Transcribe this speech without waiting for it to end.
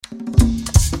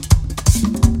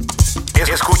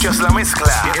Escuchas la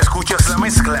mezcla. Escuchas la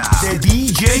mezcla de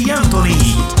DJ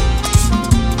Anthony.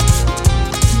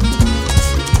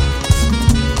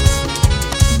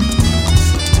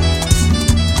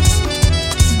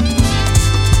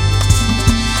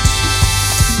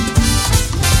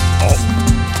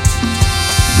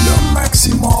 Lo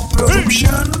máximo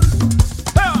producción.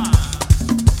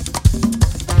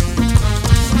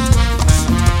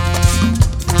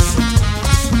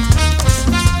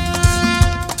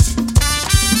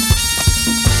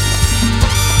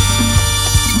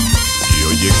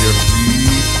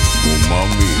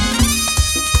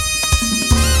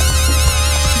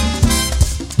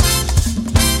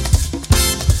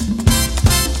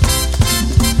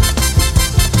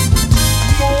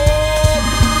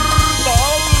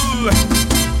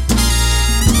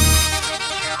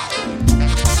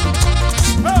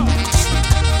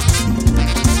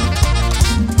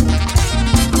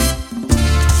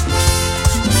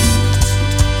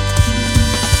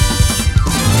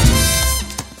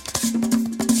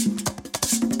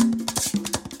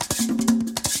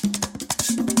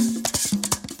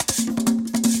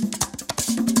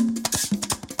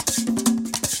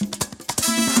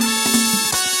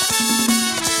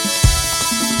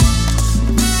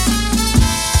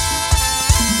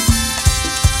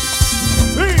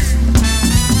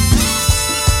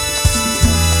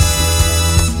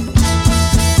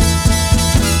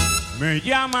 Me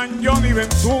llaman Johnny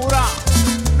Ventura,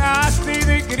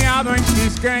 nacido y criado en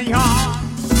Quisqueya,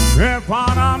 que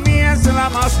para mí es la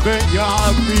más bella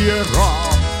tierra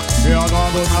que ha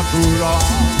dado natura.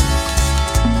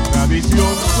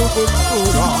 Tradición, su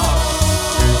cultura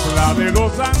es la de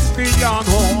los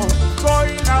antillanos. Soy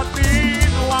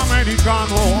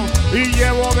latinoamericano y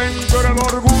llevo dentro el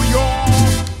orgullo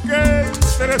que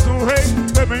entre su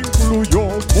gente me incluyo,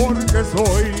 porque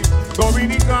soy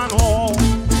dominicano.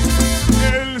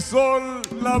 El sol,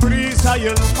 la brisa y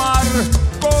el mar,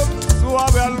 con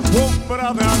suave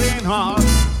alfombra de arena,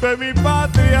 de mi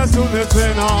patria es una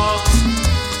escena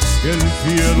que el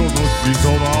cielo nos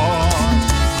quiso dar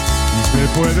y se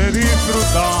puede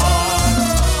disfrutar,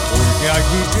 porque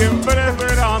aquí siempre es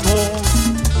verano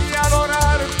y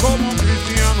adorar como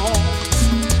cristiano.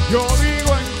 Yo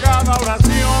digo en cada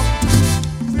oración,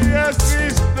 si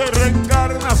existe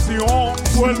reencarnación,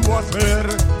 vuelvo a ser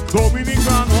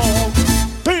dominicano.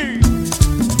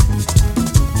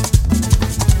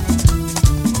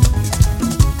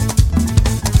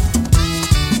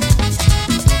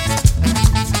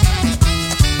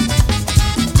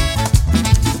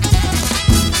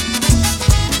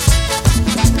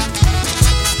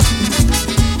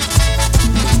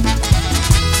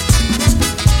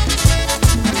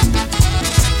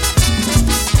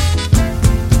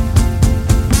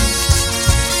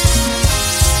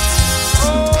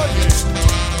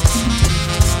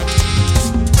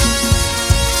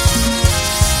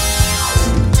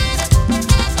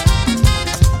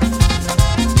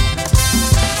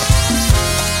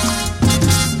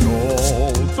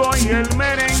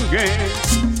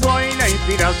 Soy la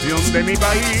inspiración de mi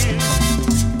país.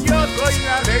 Yo soy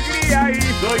la alegría y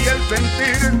soy el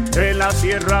sentir de la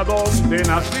tierra donde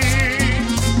nací.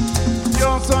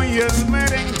 Yo soy el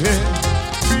merengue,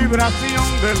 vibración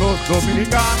de los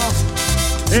dominicanos,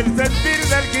 el sentir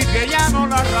del quisqueyano,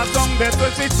 la razón de tu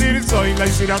existir. Soy la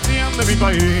inspiración de mi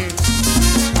país.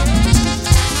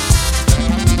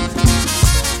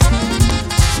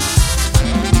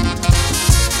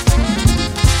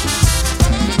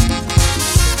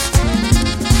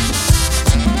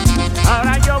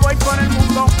 Ahora yo voy por el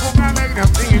mundo con alegría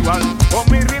sin igual,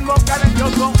 con mi ritmo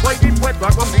cadencioso voy dispuesto a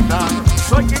conquistar.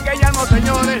 Soy quisqueyano,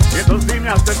 señores, y eso sí me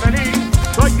hace feliz.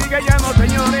 Soy quisqueyano,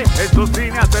 señores, eso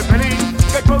sí me hace feliz.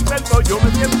 Qué contento yo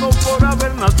me siento por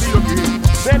haber nacido aquí.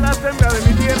 De la sembra de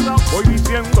mi tierra voy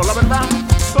diciendo la verdad.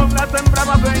 Son las hembras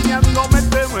más bellas, no me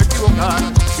temo equivocar.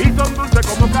 Y son dulces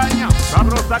como caña,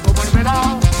 sabrosa como el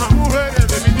melao. Las mujeres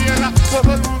de mi tierra,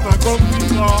 todo el mundo ha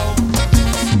conquistado.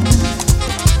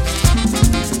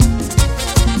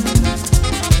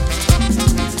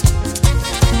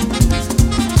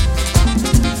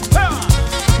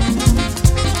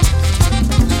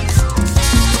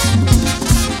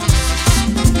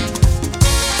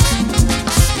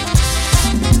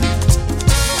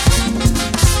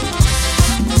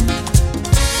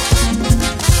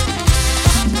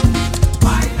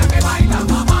 Baila, que baila,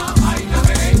 mamá, baila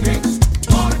merengue,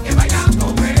 porque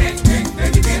bailando merengue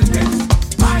te diviertes.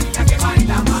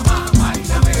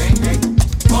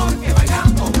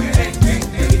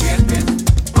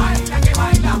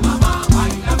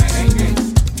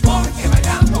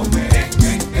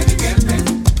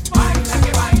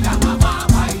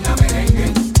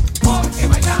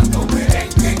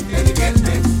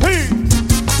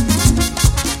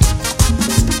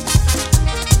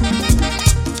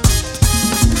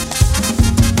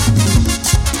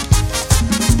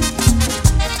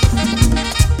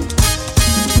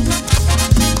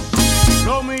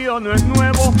 no es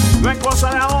nuevo, no es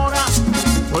cosa de ahora.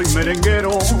 Soy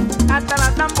merenguero hasta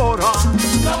la tambora.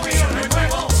 Lo mío no es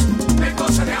nuevo, no es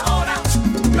cosa de ahora.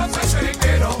 Yo soy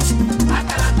merenguero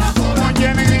hasta la tambora.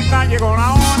 Oye, negrita, llegó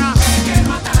la hora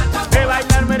Merenguero hasta la tambora. de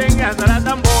bailar merengue hasta la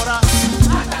tambora.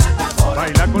 Hasta la tambora.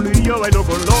 Baila con Luis, yo bailo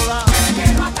con Lola.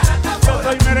 Merenguero hasta la tambora. Yo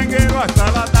soy merenguero hasta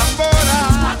la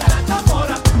tambora. Hasta la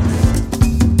tambora.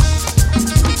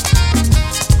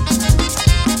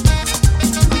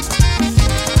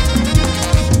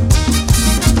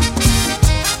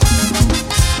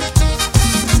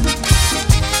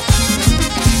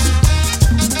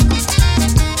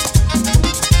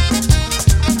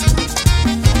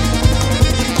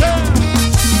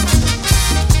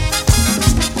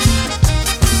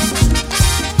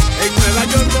 En Nueva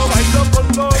York yo bailo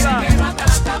con Lola. Merenguero hasta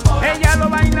la tambora. Ella lo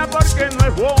baila porque no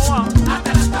es boba.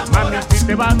 Hasta la tambora. Mami, si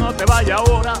te vas, no te vayas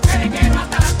ahora. Merenguero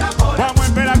hasta la tambora. Vamos a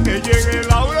esperar que llegue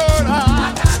la aurora.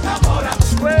 Hasta la tambora.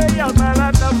 Güey, hasta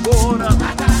la tambora.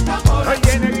 Hasta la tambora.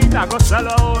 Oye, negrita,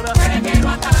 gózalo ahora. Merenguero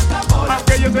hasta la tambora.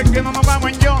 Aunque yo sé que no nos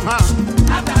vamos en Yoja.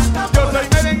 Hasta la tambora. Yo soy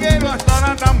merenguero hasta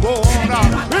la tambora.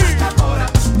 Merenguero hasta la tambora.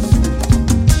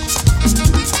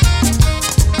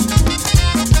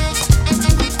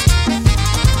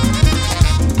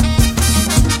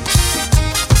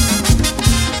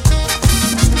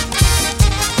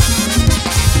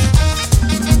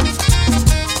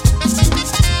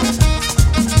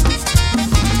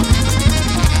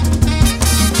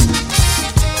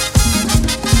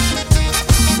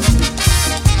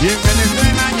 Y en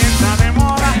Venezuela y en la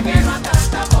demora. Merenguero hasta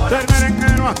la tambora. Ser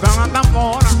merenguero hasta la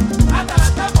tambora. Hasta la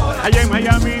tambora. Allá en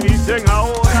Miami dicen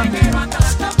ahora Merenguero hasta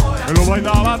la tambora. que lo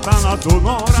bailaba hasta la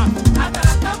sonora. Hasta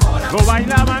la tambora. Lo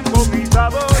bailaban con mi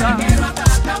sabora. Merenguero hasta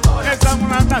la tambora. Esa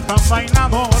mulata tan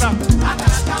bailadora. Hasta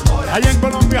la tambora. Allá en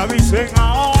Colombia dicen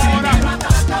ahora Merenguero hasta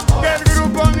la tambora. que el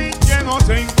grupo Nietzsche no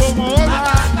se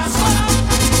incomoda.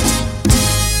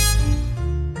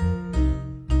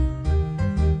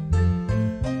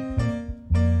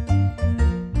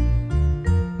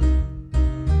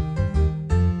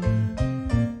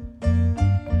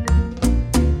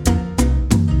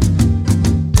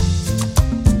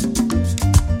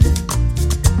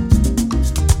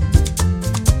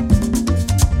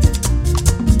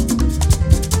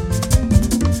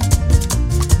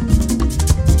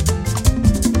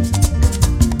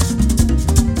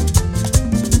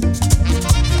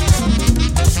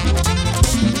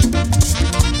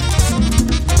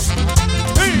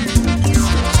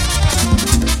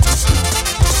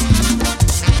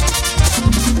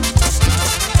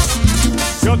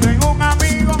 Yo tengo un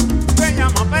amigo, se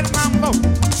llama Fernando.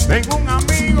 Tengo un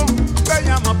amigo, se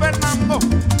llama Fernando.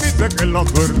 Dice que la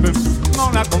suerte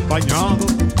no le ha acompañado.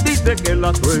 Dice que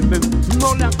la suerte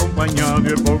no le ha acompañado. Y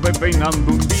el pobre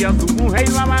peinando un día su mujer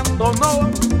lo abandonó.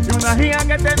 Y una hija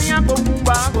que tenía con un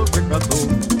vago se casó.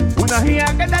 Una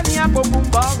hija que tenía con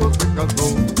un vago se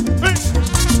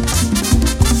casó.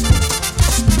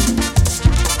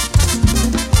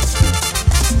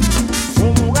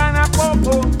 Como gana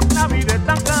poco, la vida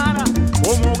está cara.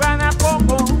 Como gana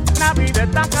poco, la vida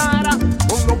está cara.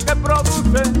 Con lo que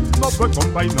produce, no fue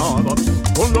comprar nada.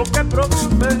 Con lo que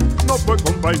produce, no fue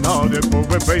comprar nada. El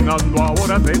pobre peinando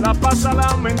ahora se la pasa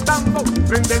lamentando.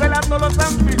 Prende vela todos los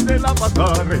santos y se la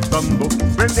pasa rezando.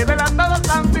 Prende vela todos los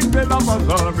santos y se la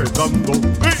pasa rezando.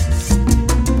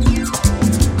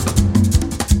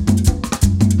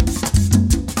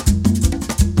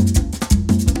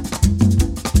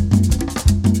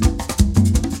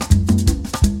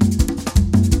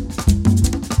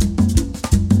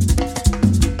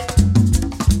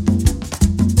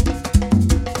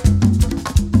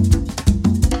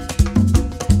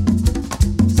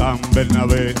 San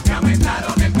Bernabé, Me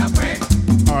aumentaron el café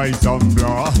ay San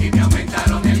Blas, y me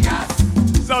aumentaron el gas.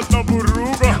 Santa Me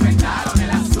Burruga, aumentaron el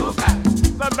azúcar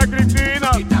Santa Cristina,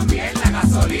 y también la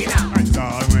gasolina. ay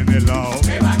San Menelao,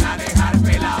 Me van a dejar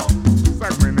pelado,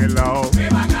 San Menelao, me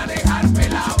van a dejar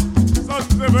pelado.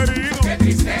 San Severino, Qué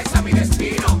tristeza mi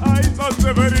destino, ay San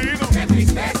Severino, qué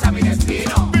tristeza mi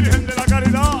destino. Virgen de la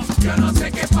Caridad, Yo no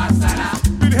sé qué pasará,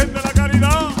 Virgen de la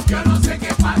Caridad, yo no sé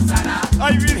qué pasará.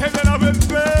 ay Virgen de la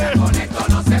Merced, Con esto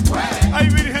no se puede, ay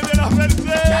Virgen de la con Merced.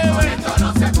 esto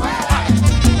no se puede.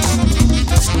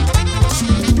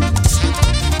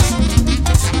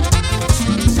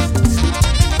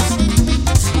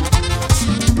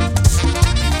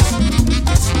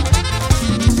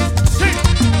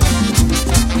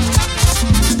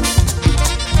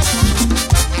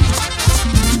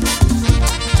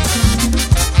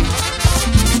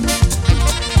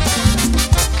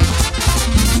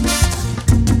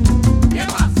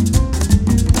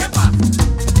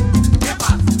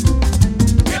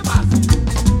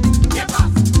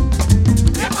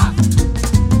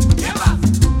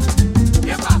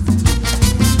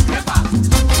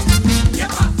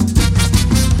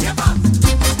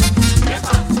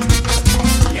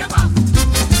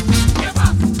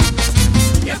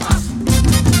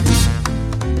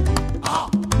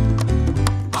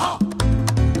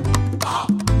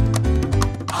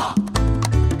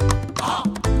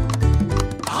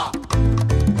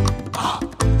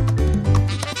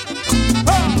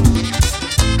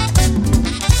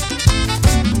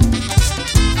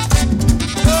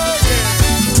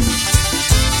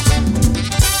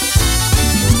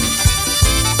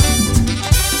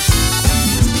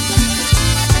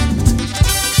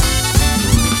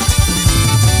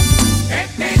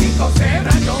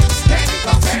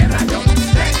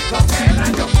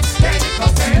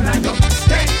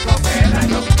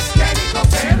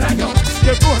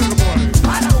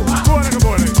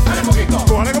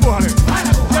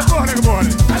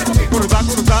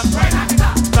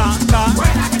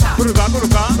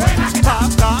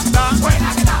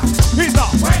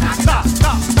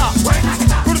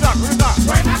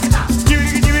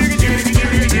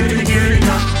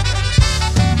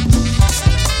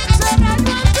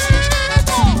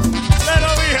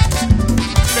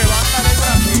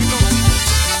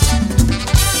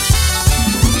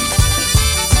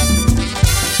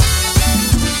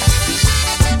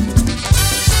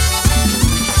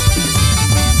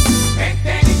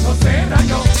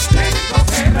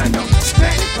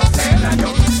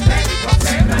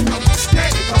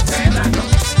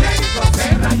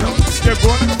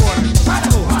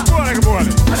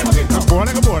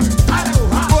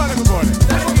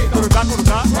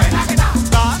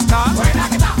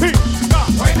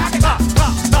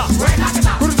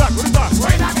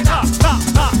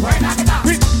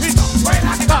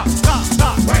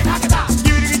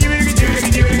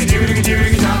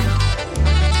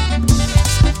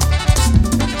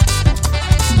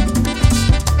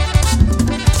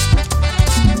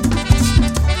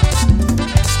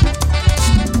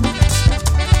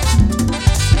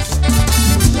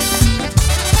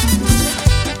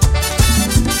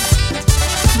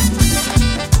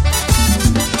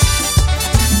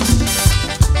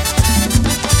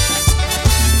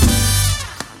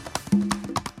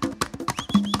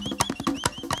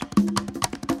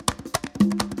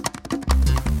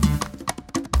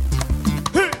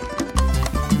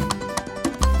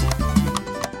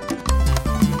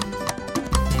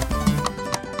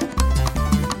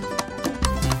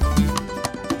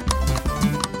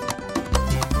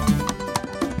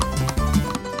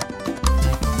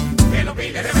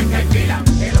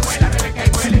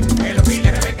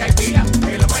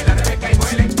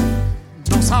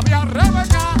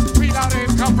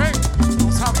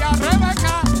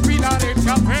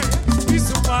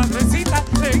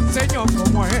 enseñó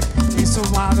cómo es. Y su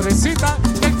madrecita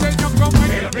le enseñó cómo es.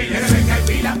 Que lo pide Rebeca y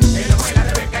pila, que lo muela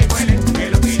Rebeca y muele. Que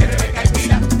lo pide Rebeca y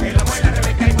pila, que lo muela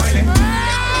Rebeca y muele.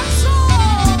 ¡Eso!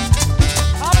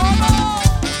 ¡Vámonos!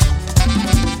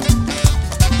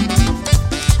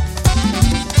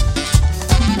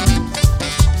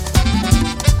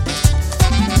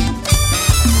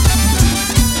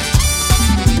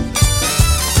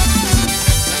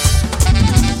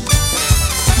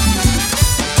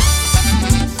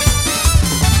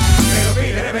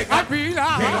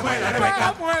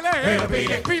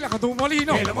 Pila con tu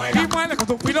molino y muele con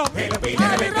tu pilón. Ay,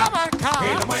 Rebeca,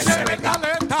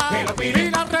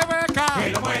 pila Rebeca,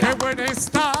 qué buena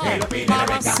está para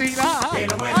vacilar. Ay,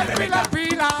 pila,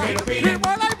 pila, y muele, que pila,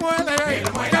 que muele,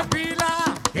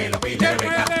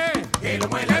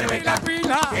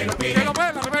 pila, que lo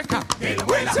muela Rebeca.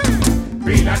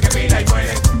 Pila que pila y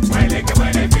muele, muele que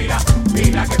muele y pila.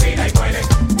 Pila que pila y muele,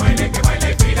 muele que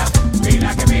muele y pila.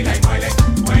 Pila que pila y muele,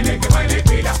 muele que muele y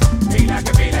pila. Pila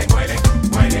que pila y muele,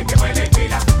 muele que muele y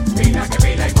pila. Pila que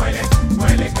pila y muele,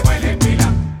 muele que muele y pila.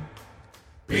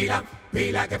 Pila,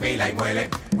 pila que pila y muele,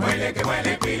 muele que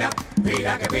muele y pila.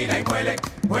 Pila que pila y muele,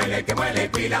 muele que muele y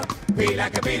pila. Pila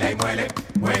que pila y muele,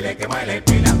 muele que muele y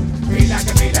pila. Pila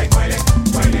que pila y muele,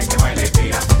 muele que muele y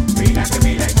pila. Pila que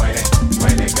pila y muele,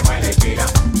 muele que muele y pila.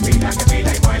 Pila que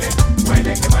pila y muele,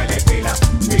 muele que muele y pila.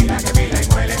 Pila que pila y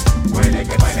muele, muele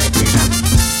que muele y pila.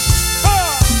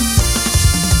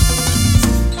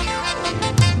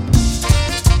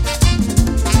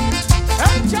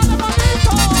 ¡Échale,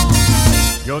 manito!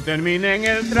 Yo terminé en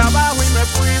el trabajo y me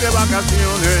fui de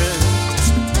vacaciones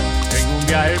en un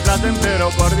viaje placentero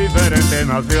por diferentes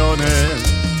naciones.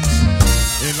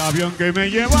 El avión que me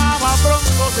llevaba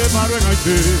pronto se paró en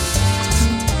Haití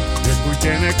y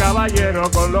escuché en el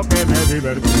caballero con lo que me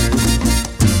divertí.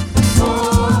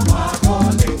 Oh,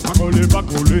 Macole, Macole,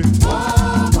 Macole,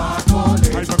 oh, Macole,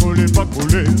 ay, Macole,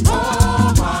 Macole,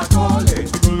 oh, Macole.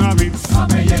 con una vid,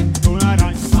 Mapeye, con una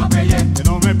araña, mapeye, que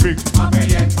no me pique,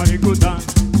 mapeye. maricuta.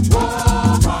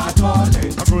 Oh,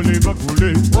 Macole, Macole,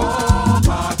 Macole, oh,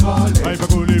 Macole, ay,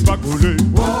 Macole, Macole,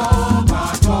 oh,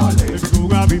 Macole. con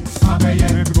una vid,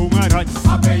 Mapeye, con una araña,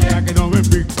 mapeye, que no me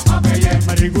pique, mapeye.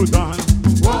 maricuta.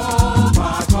 Oh,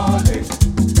 Macole,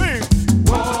 Sí.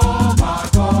 oh,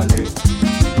 Macole.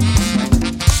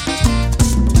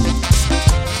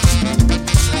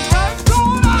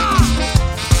 ¡Ventura!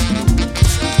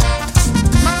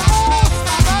 ¡Me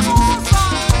gusta, me gusta!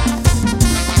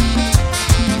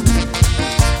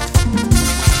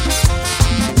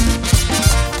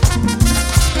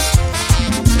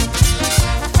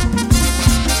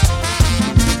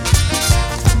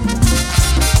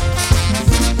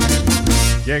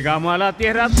 Llegamos a la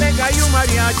tierra seca y un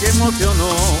mariachi emocionó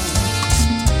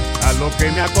a los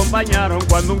que me acompañaron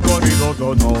cuando un corrido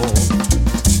sonó.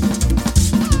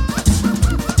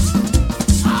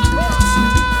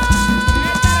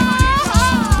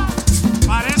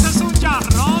 Pareces un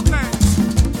charrote.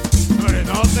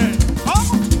 Frenote.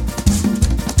 ¿Cómo?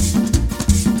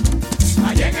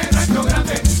 Allá en el rancho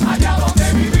grande, allá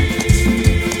donde vivía.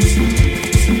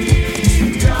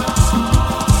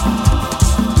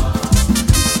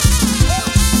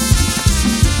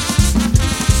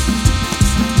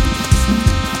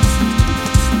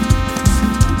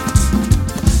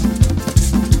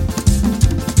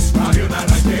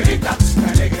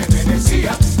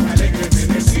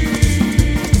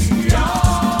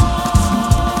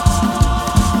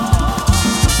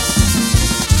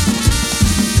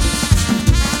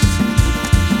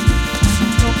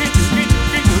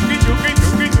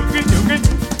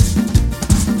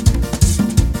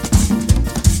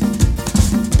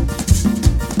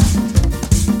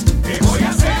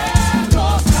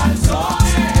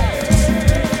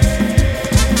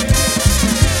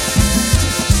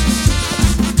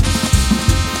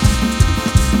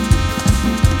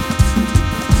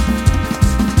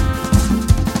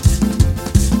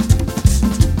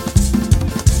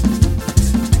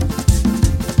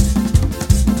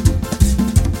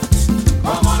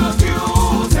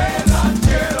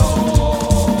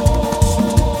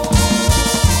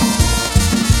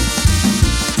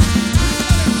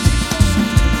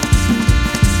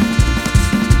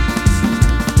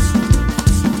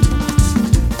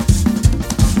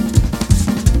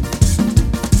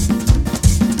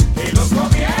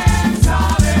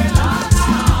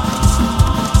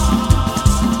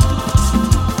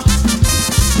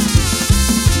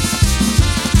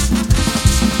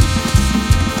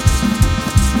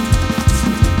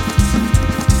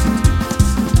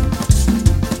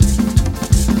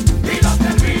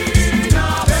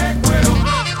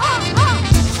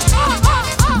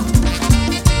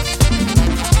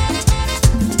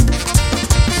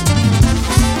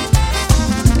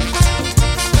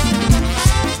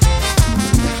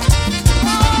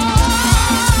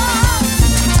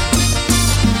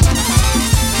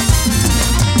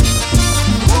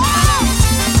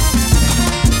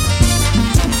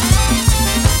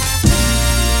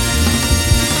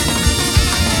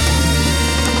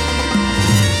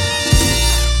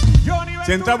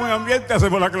 Si entramos en ambiente,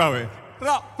 hacemos la clave.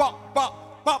 Ra, pa, pa,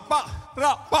 pa, pa,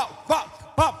 ra, pa, pa,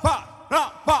 pa, pa,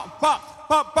 ra, pa, pa,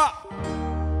 pa, pa.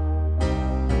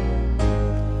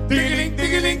 Tigiling,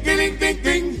 tigiling, tigiling, ting,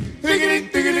 ting. Tigiling,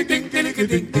 tigiling, ting, tigiling,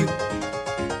 ting, ting.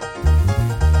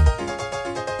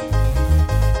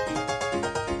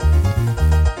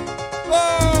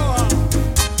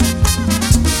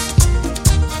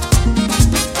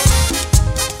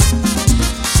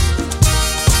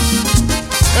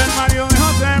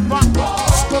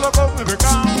 Solo come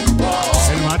pecado.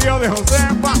 El marido de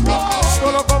Josefa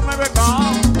solo come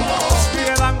pecado. Y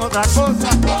le dan otra cosa,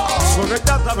 lo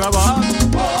rechaza bravado.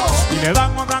 Y le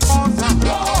dan otra cosa,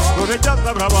 lo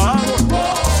rechaza bravado.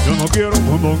 Yo no quiero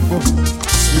mondongo,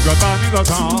 ni gata ni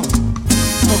gatao.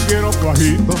 No quiero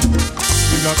cuajito,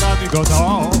 ni gata ni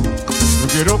gatao. Yo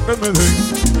quiero que me den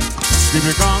mi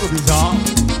pecado pisado.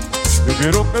 Yo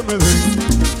quiero que me den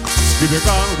mi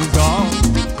pecado pisado.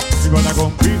 Y cuando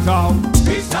con pisao,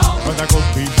 cuando con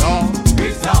pisao,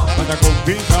 cuando con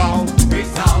pisao,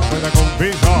 cuando con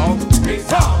pisao,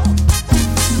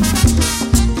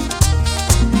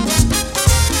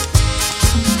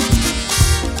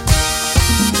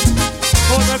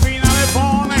 Josefina le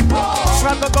pone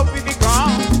plato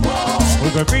topicado,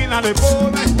 Josefina le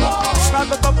pone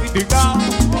plato topicado.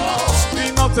 Si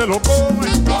no se lo come,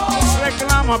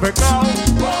 reclama pecado,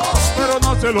 pero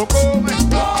no se lo come,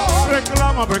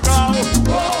 reclama pecado.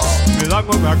 Me dan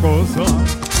otra cosa,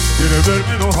 quieren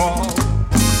verme enojado.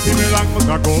 Si me dan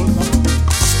otra cosa,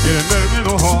 quieren verme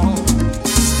enojado.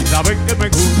 Y saben que me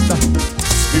gusta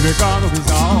mi pecado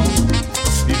pisado.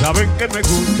 Y saben que me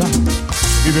gusta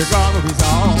mi pecado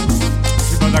pisado.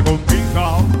 Y pata con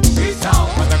pisado,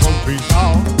 pata con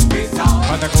pisado,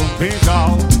 pata con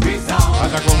pisado,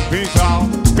 pata con pisado,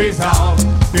 pisado.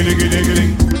 Gili, gili,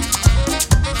 gili.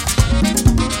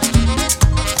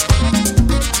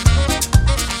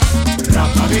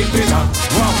 Rapidita,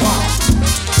 guau, guau.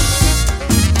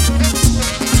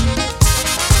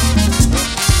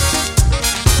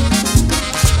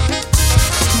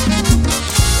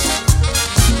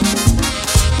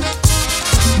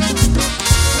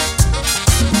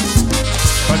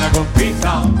 Para con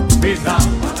pizza, pizza,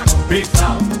 para con pizza,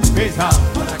 pizza,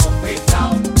 para con pizza,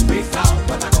 pizza,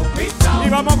 para con pizza. Y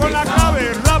vamos con la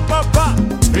clave, rapapa,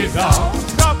 pizza,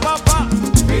 rapapa,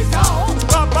 pizza,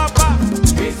 rapapa.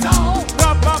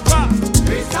 Rapapa,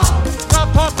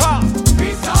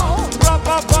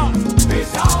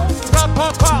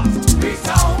 rapapa,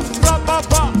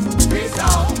 rapapa,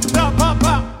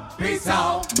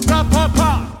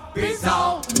 rapapa,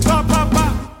 rapapa,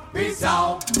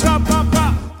 rapapa.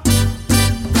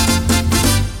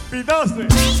 Pitaste,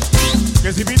 que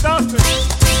si pitaste,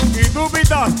 y tú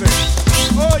pitaste,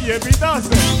 oye,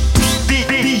 pitaste.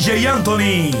 DJ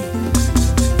Anthony.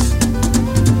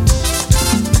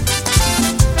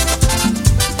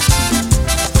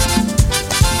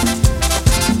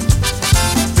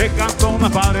 Se cantó una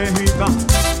parejita,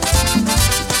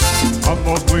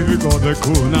 ambos muy ricos de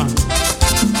cuna,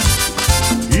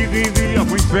 y vivían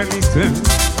muy felices,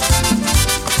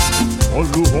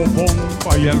 con lujo,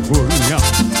 pompa y alcurnia.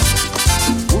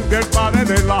 Porque el padre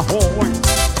de la joven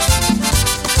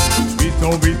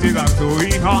quiso visitar a su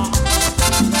hija,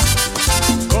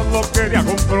 solo quería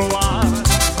comprobar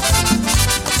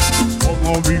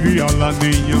cómo vivía la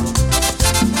niña.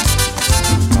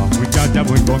 Muchacha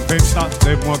muy contenta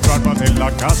de mostrarnos en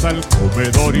la casa el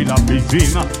comedor y la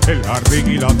piscina, el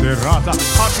jardín y la terraza.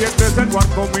 Aquí este es el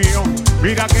cuarto mío,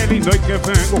 mira qué lindo y qué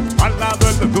feo, al lado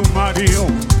el de tu marido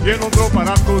y el otro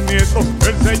para tus nietos.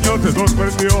 El señor se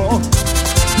sorprendió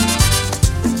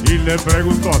y le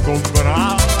preguntó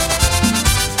asombrado: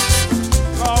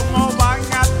 ¿cómo van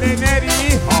a tener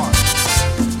hijos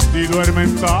si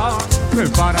duermen tan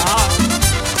separados?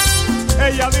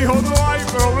 Ella dijo: no hay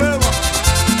problema.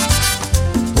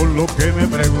 Por lo que me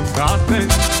preguntaste,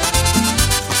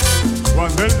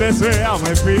 cuando él desea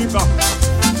me pita.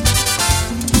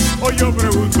 Hoy yo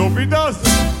pregunto, ¿pitaste?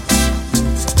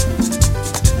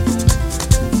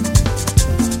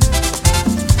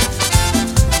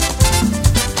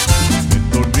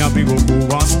 Entonces mi amigo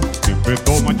cubano siempre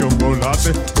toma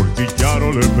chocolate, por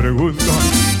chicharo le pregunta: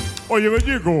 oye,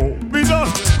 bellico,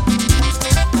 ¿pitaste?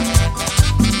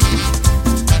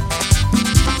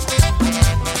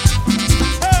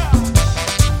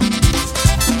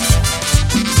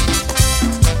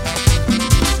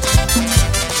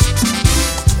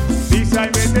 Ay,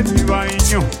 vete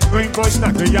cibaeño, no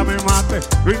importa que ella me mate,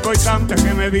 lo importante es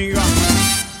que me diga: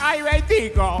 ay,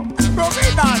 Betico, ¿tú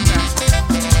quitaste?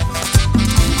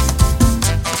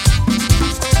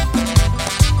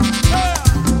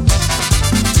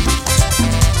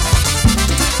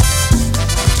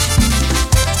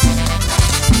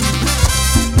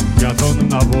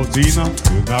 bocina,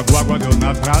 de una guagua, de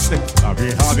una trate. La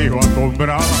vieja dijo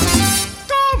asombrada: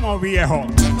 ¿cómo, viejo?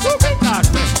 ¿Tú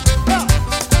quitaste?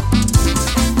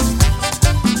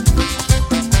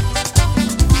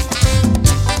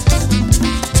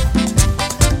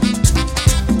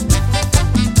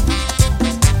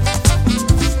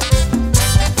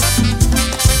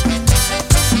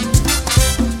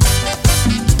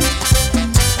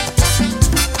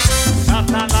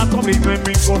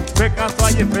 Se casó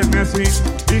ayer en Tennessee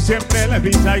y siempre le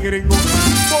dice al gringo: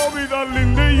 Bobby,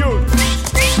 lindillo,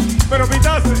 pero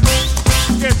pitaste,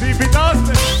 que si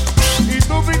pitaste, y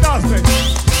tú pitaste,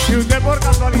 y usted por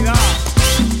casualidad,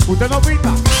 usted no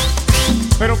pita,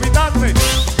 pero pitaste,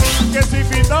 que si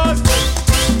pitaste,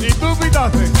 y tú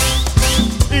pitaste,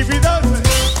 y pitaste.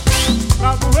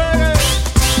 Las mujeres,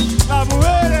 las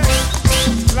mujeres,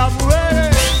 las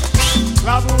mujeres,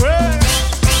 las mujeres.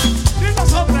 ¿Y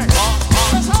los hombres?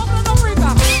 Los hombres no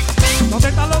pitan. ¿Dónde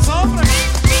están los hombres?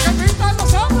 ¿Qué pitan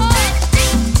los hombres?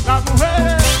 Las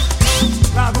mujeres,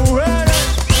 las mujeres,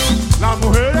 las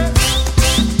mujeres,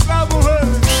 las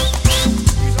mujeres.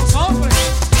 ¿Y los hombres?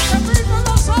 ¿Qué pitan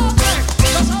los hombres?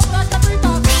 Los hombres que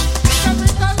pitan. ¿Qué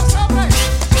pitan los hombres?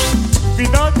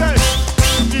 Pitaste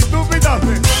y tú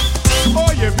pitaste.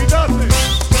 Oye, pitaste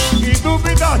y tú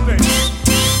pitaste.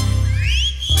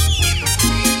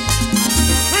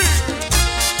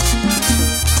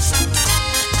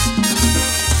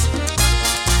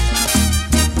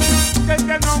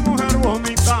 No, mujer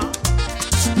bonita,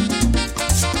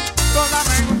 todas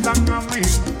me gustan a mí,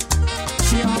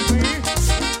 y a mí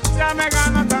ya me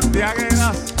ganan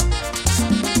santiagueras,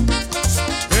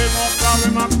 que no cabe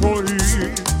más por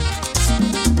ir.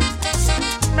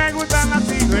 Me gustan las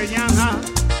cigüeñanas,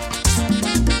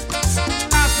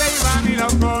 las Ceibán y la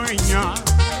Coviña,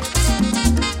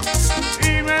 y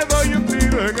me doy un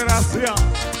tiro de gracia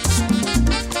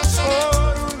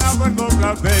por una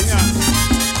puertorriqueña.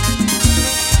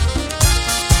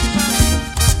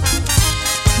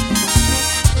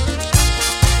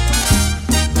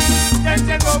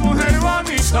 Tengo mujer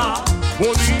bonita,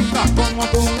 bonita como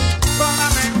tú, todas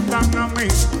me gustan a mí.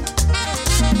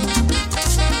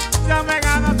 Ya me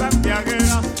gana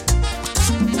santiaguera,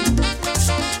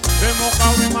 de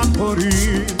Mocao de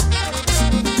Macorís.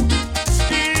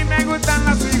 Y me gustan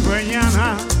las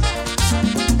cigüeñanas,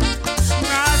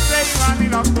 las Ceibán y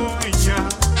las Coviñas.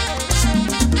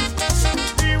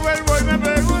 Y vuelvo y me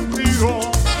pego un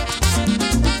tiro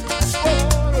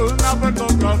por una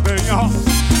puertorriqueña.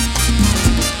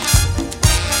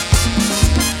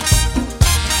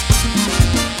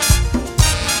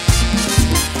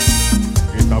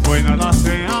 Buenas las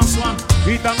de agua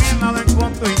y también las de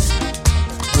Cotuí.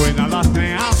 Buenas las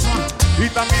de agua y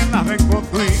también las de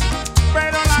Cotuí.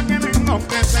 Pero las que me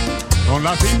enloquecen son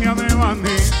las indias de Baní,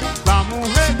 la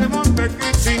mujer de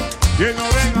Montecristi, que no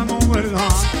vengan no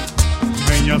verdad.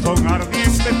 Ellas son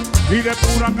ardientes y de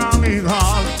pura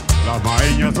calidad. Las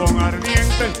maeñas son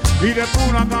ardientes y de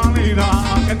pura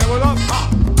calidad. ¿Qué te vuelvo a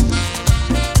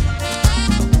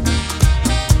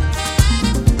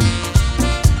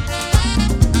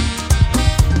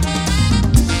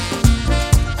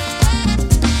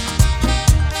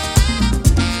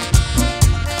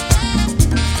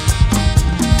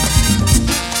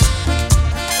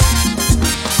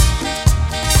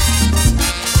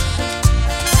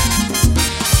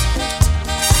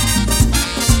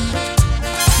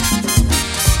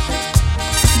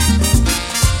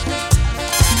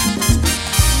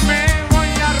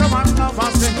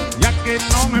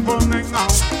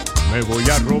Me voy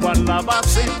a robar la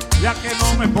base, ya que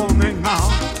no me ponen nada.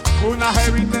 Una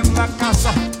jevita en la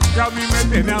casa, que a mí me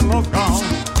tiene alocado.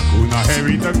 Una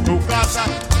jevita en tu casa,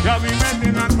 que a mí me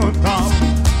tiene acostado.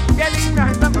 Qué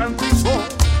linda es San Francisco,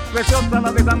 preciosa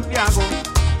la de Santiago.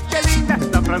 Qué linda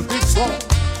es San Francisco,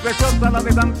 preciosa la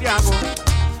de Santiago.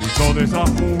 Y todas esas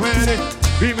mujeres,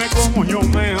 dime cómo yo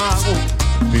me hago.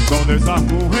 Y todas esas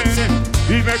mujeres,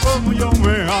 dime cómo yo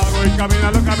me hago. Y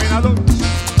caminalo, caminalo.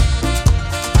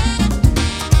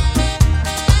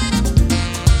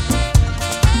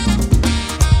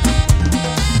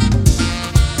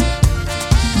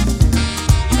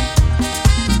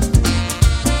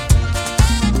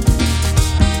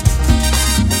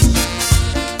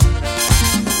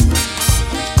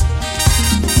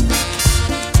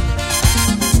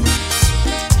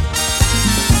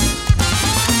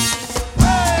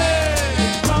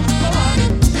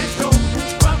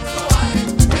 ¿Cuánto vale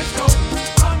esto?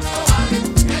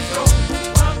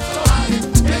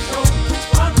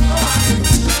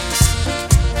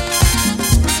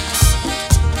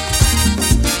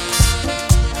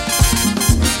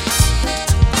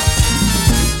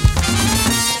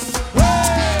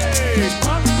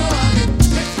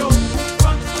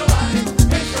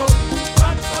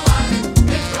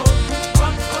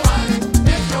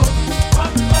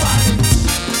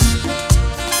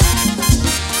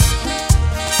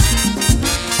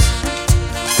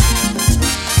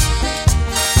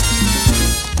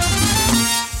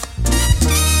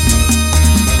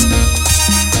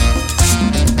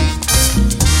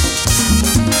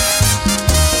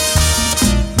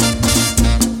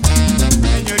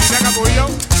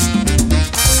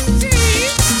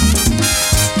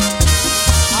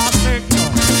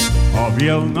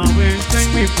 una vez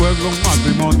en mi pueblo un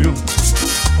matrimonio,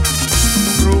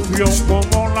 rubio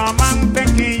como la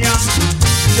mantequilla.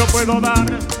 Yo puedo dar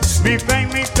mi fe y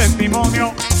mi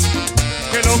testimonio,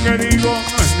 que lo que digo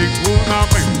no es ninguna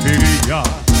mentirilla.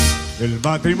 Del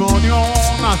matrimonio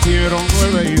nacieron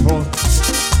 9 hijos,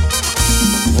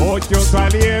 8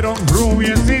 salieron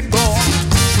rubiecitos,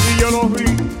 y yo los vi,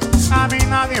 a mí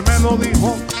nadie me lo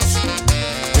dijo.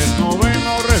 El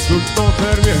 9º resultó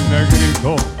ser bien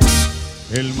negrito.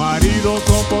 El marido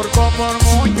soportó por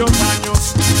muchos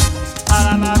años, a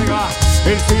la larga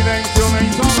el silencio le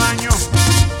hizo daño.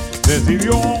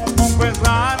 Decidió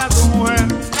confesar a su mujer,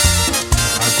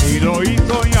 así lo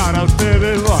hizo y ahora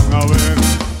ustedes van a ver.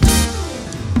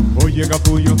 Oye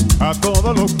capullo, a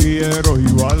todos los quiero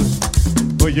igual.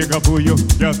 Oye capullo,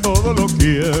 que a todos los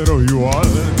quiero igual.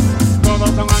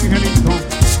 Todos son angelitos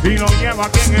y lo llevo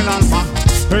aquí en el alma,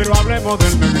 pero hablemos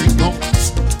del negrito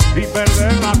sin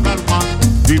perder la calma.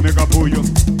 Dime capullo,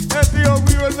 ¿es hijo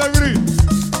vive el negrito?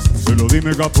 Pero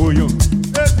dime capullo,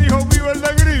 ¿es hijo vive el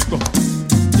negrito?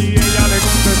 Y ella le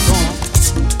contestó,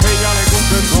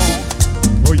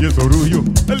 oye Sorullo,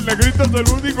 el negrito es el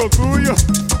único tuyo.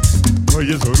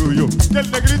 Oye Sorullo, que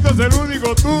el negrito es el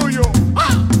único tuyo.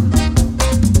 ¡Ah!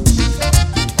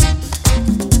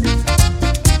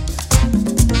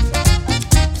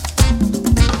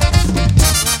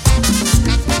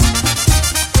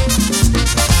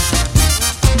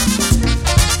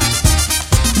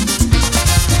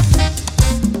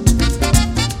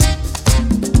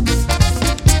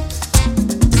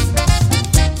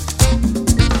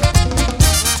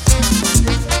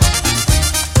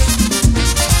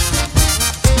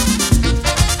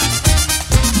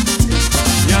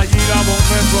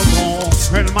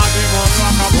 El matrimonio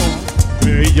acabó.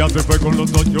 Ella se fue con los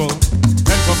 8,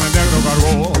 el comendegro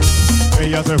cargó.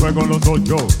 Ella se fue con los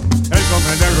 8, el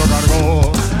comendegro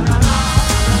cargó.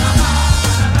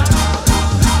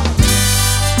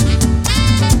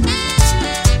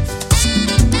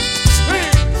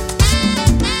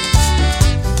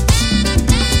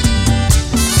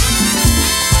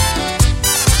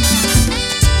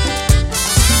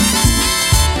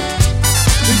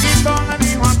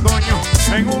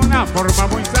 En una forma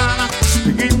muy sana,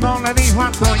 Chiquito le dijo a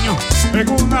Antonio, en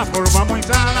una forma muy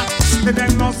sana, que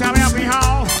él no se había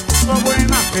fijado lo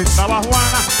buena que estaba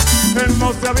Juana. Él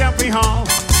no se había fijado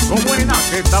lo buena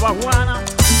que estaba Juana.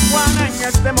 Juana en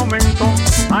este momento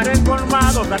para el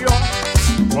colmado salió.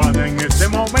 Juana en este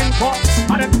momento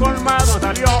para el colmado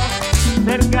salió.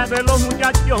 Cerca de los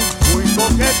muchachos muy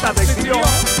coqueta se exhibió.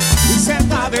 Y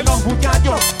cerca de los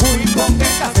muchachos muy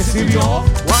coqueta se exhibió.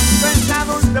 Cuando esa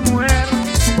dulce mujer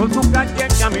con su calle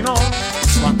caminó.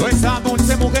 Cuando esa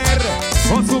dulce mujer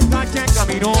con su calle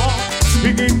caminó.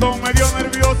 Chiquito medio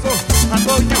nervioso a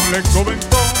Toño le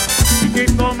comentó.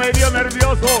 Chiquito medio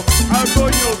nervioso a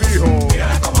Toño dijo: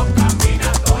 mírala cómo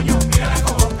camina, Toño, mírala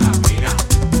cómo camina.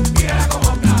 Mírala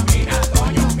cómo camina,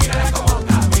 Toño, mírala cómo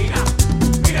camina.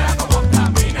 Mírala cómo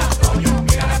camina, Toño,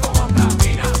 mírala cómo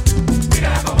camina.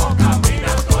 Mírala cómo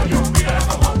camina, Toño, mírala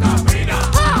cómo camina.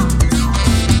 ¡Ah!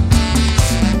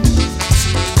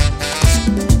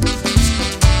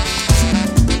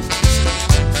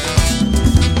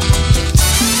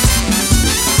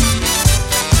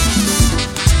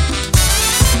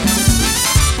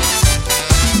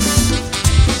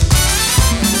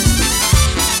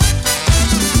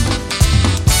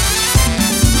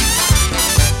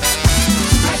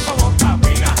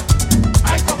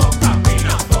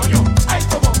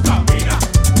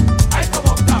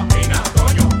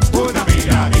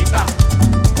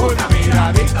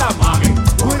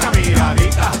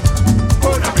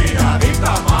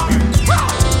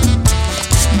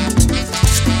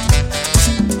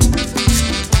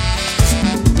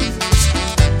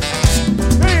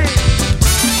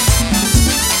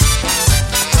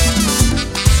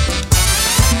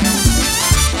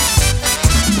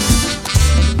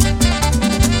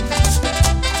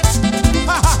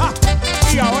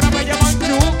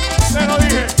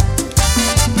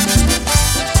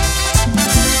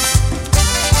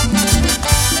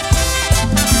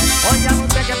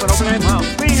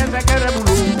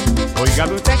 Oiga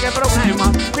usted qué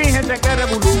problema, fíjese que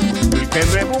revolú. El que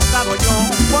me he buscado yo,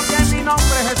 porque mi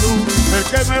nombre es Jesús. El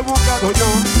que me he buscado yo,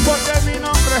 porque mi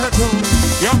nombre es Jesús.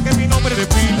 Y aunque mi nombre de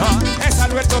pila es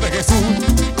Alberto de Jesús,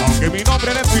 aunque mi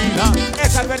nombre de pila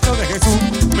es Alberto de Jesús,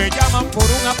 me llaman por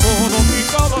un apodo y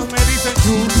todos me dicen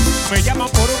Chu. Me llaman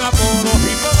por un apodo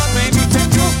y todos me dicen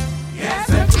Chu. Y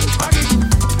ese Chu aquí,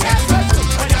 y ese Chu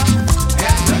allá, y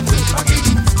ese Chu aquí,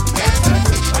 y ese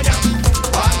Chu allá.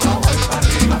 Cuando voy para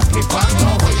arriba y cuando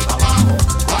voy para abajo,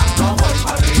 cuando voy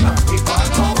para arriba y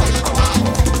cuando voy para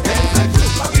abajo, ese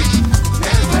Chu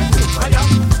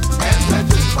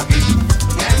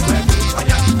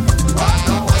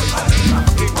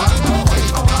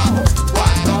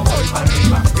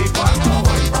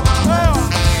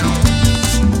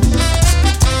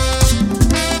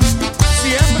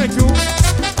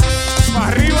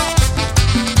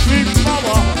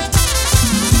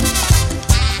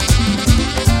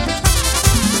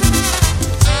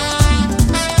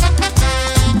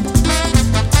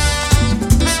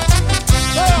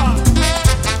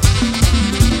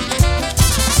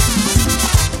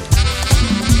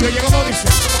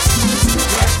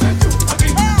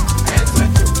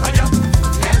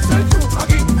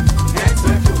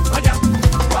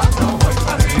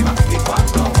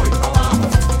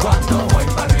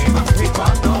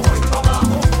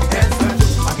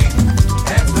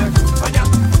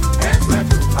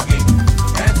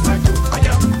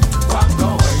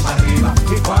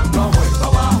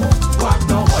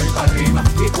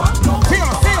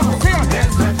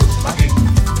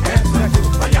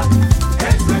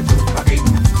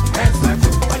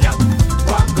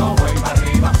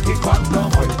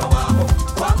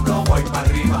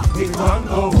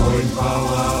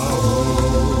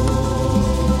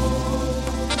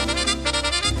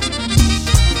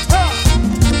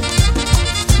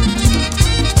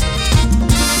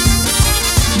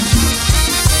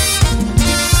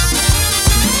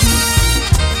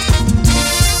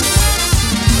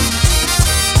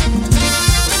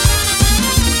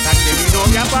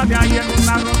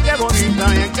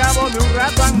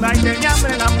tenía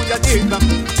hambre la muchachita,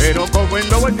 pero como en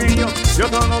los bolsillos yo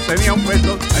solo tenía un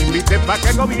peso. La invité pa' que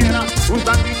comiera un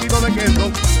sanguchito de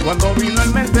queso. Cuando vino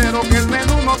el mesero que el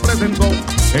menú nos presentó,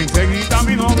 enseguida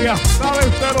mi novia, ¿sabe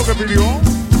usted lo que pidió?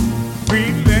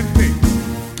 Filete,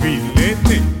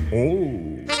 filete, oh.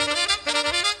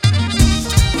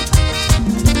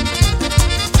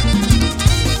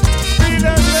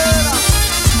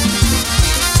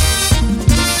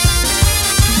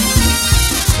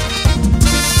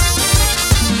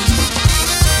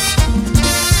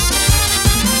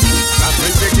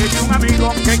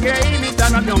 Que quiere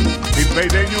imitar al león, sin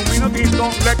pedirle ni un minutito,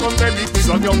 le conté mi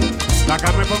situación.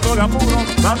 Sacarme fondo de apuro,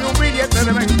 dame un billete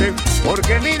de 20,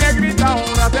 porque mi negrita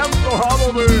ahora te ha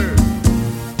antojado de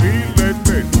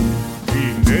filete,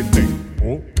 filete,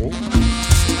 oh, oh.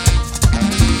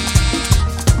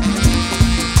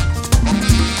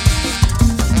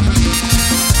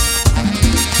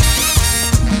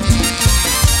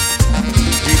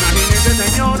 Imagínense,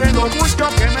 señores, lo mucho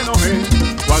que me enojé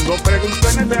cuando pregunté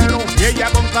en entero y ella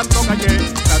con tanto callé.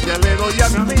 Gracias le doy a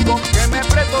mi amigo que me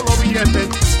prestó los billetes.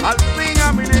 Al fin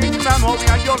a mi linda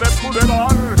novia yo le pude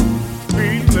dar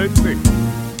filete,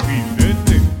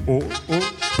 filete, oh, oh.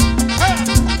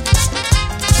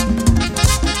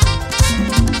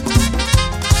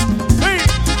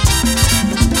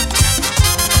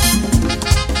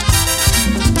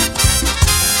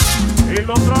 El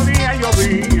otro día yo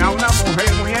vi a una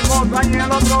mujer muy hermosa y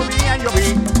el otro día yo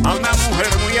vi a una mujer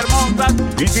muy hermosa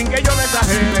y sin que yo le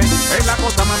exagere es la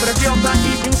cosa más preciosa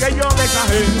y sin que yo le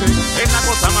exagere es la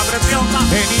cosa más preciosa.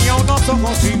 Tenía unos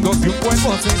ojos lindos y un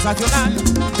cuerpo sensacional.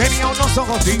 Tenía unos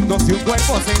ojos lindos y un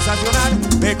cuerpo sensacional.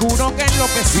 Te juro que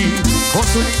enloquecí con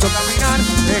su lindo caminar.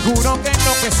 Te juro que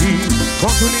enloquecí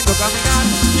con su lindo caminar.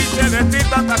 Quise decir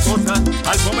tantas cosas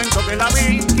al momento que la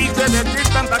vi. Quise decir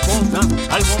tantas cosas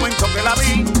al momento que la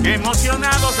vi.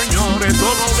 Emocionado, señores,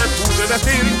 todo le pude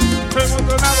decir.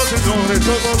 Emocionado, señores,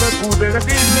 todo le pude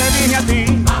decir. Le dije a ti,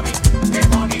 mami, qué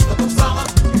bonito tus ojos,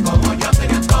 y como yo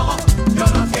te antojo, yo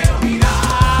los quiero mirar.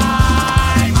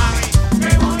 Ay, mami,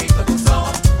 qué bonito tus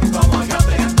ojos, y como yo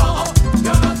te antojo,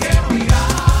 yo los quiero mirar.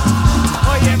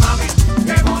 Oye, mami,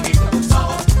 qué bonito tus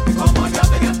ojos, y como yo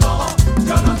te antojo,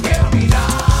 yo los quiero mirar.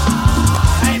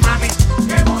 Ay, mami,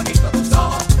 qué bonito tus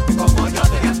ojos, y como yo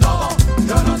te antojo,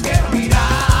 yo los quiero mirar.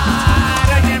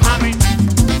 oye, mami.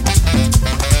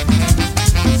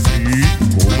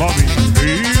 Rico, mami,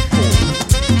 rico.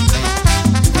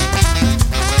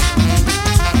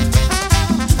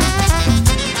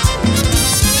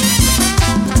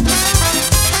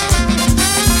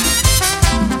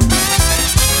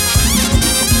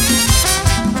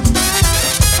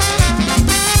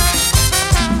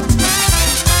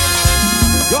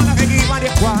 Yo la seguí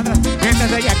varias cuadras,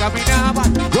 mientras ella caminaba.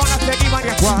 Yo la seguí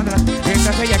varias cuadras,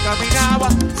 mientras ella caminaba.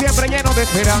 Siempre lleno de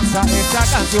esperanza, esta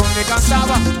canción le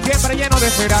cantaba. Siempre lleno de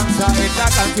esperanza, esta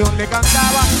canción le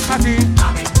cantaba. Así.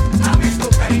 Mami, dame tu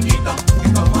cariñito,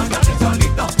 que como yo estoy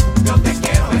solito, yo te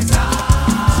quiero besar.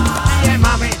 Oye,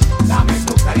 mami, dame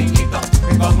tu cariñito,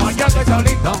 que como yo estoy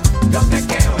solito, yo te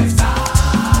quiero besar.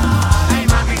 Ay,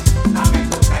 mami, dame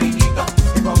tu cariñito,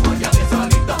 que como yo estoy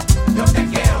solito, yo te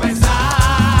quiero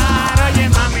besar. Oye,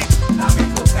 mami, dame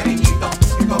tu cariñito,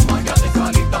 que como yo estoy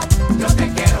solito, yo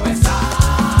te quiero besar.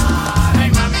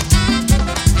 Ay, mami.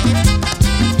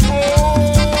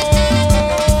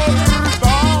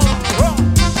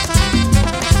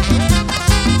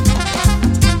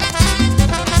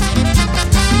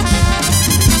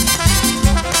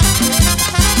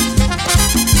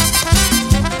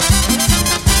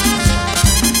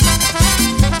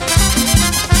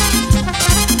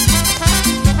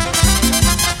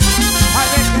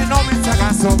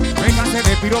 Me cansé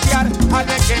de piropear, al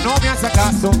ver que no me hace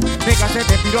caso, me cansé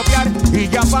de piropear y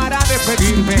ya para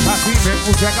despedirme así me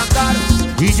puse a cantar.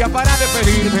 Y ya para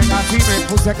despedirme así me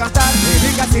puse a cantar. Me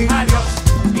diga así: Adiós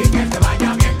y que te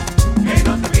vaya bien, que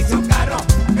no te pise un carro,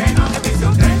 que no te pise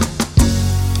un tren.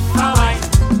 Bye bye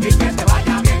y que te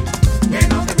vaya bien, que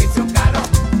no te pise un carro,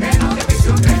 que no te pise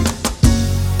un tren.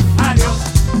 Adiós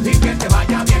y que te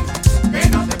vaya bien, que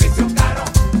no te pise un carro,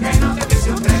 que no te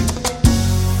pise un tren.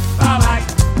 Bye bye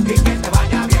y que te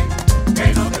vaya bien,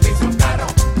 que no te pise un carro,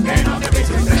 que no te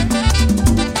pise un tren.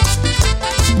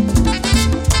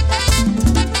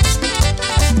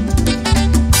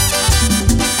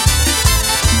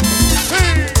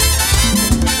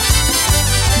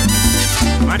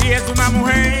 María es una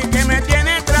mujer que me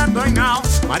tiene trastornado.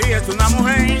 María es una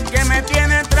mujer que me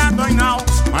tiene trastornado.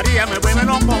 María me vuelve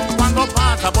loco cuando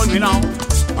pasa por mi lado.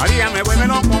 María me vuelve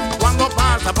loco cuando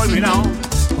pasa por mi lado.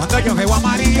 Cuando yo veo a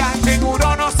María,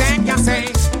 seguro no sé qué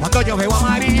hacer. Cuando yo veo a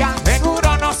María,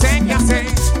 seguro no no sé qué hacer.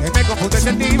 Se me confunde el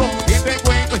sentido y te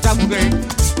cuento esta mujer.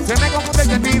 Se me confunde el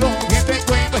sentido y te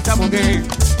cuento esta mujer.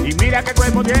 Y mira qué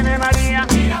cuerpo tiene María.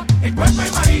 Mira, el cuerpo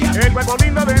de María. El cuerpo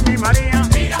lindo de mi María.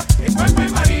 Mira, el cuerpo de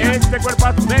María. Este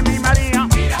cuerpazo de mi María.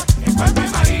 Mira, el cuerpo de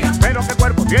María. Pero qué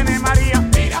cuerpo tiene María.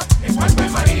 Mira, el cuerpo de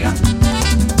María.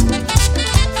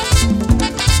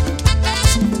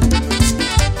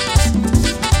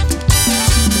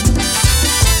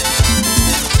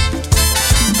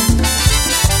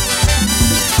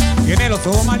 Tiene los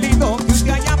ojos más lindos que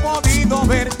usted haya podido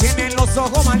ver. Tiene los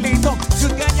ojos más lindos que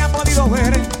usted haya podido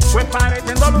ver. Pues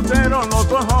parecen dos luceros los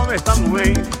ojos de esta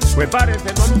mujer. Pues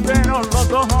parecen dos luceros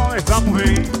los ojos de esta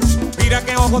mujer. Mira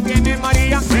qué ojos tiene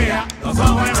María. Mira los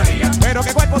ojos de María. Pero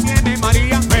qué cuerpo tiene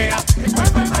María. Mira El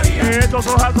cuerpo de María. estos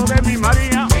ojazos de mi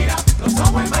María. Mira, los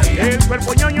ojos de María. El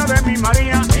cuerpo ñoño de mi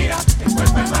María. Mira, el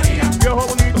cuerpo de María. Qué ojo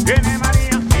bonito tiene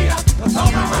María. Mira, los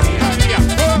ojos de María. María.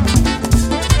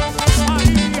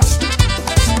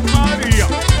 María.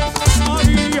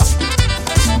 María.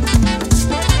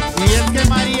 Y es que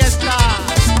María está.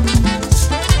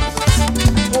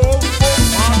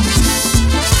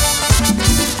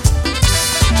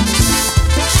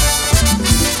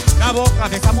 La boca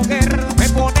de esa mujer me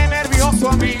pone nervioso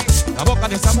a mí. La boca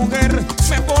de esa mujer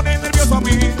me pone nervioso a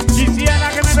mí. Quisiera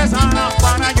que me besara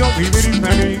para yo vivir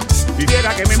feliz.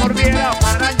 Quisiera que me mordiera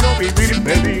para yo vivir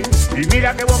feliz. Y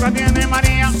mira qué boca tiene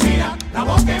María. Mira, la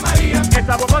boca de María.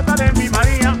 Esta bocota de mi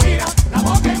María. Mira, la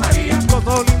boca de María. Los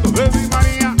ojos lindos de mi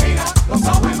María. Mira, los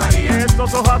ojos de María.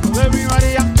 Estos ojazos de mi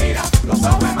María. Mira, los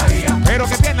ojos de María. Pero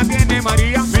qué pierna tiene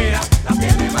María. Mira, la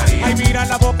piel de María. Ay, mira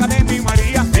la boca de mi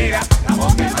María. Mira, La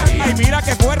boca de María. Ay, mira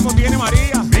qué cuerpo tiene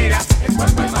María. mira, El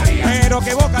cuerpo de María. Pero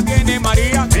qué boca tiene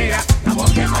María. mira. La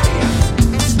boca de María.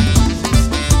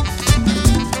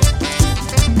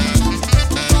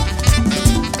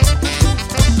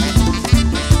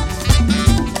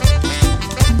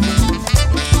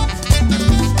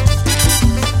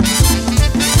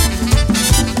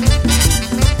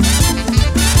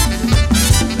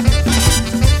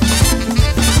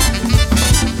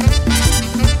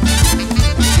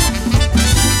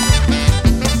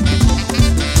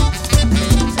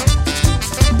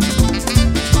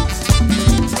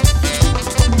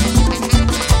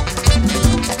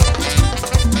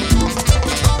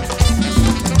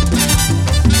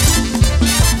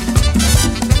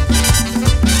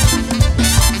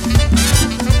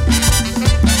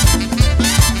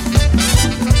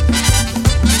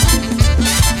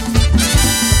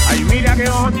 Ay, mira qué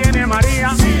ojo tiene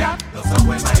María. Mira, los ojos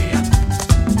de María.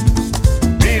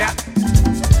 Mira.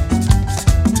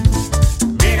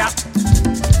 Mira.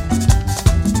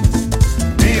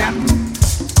 Mira.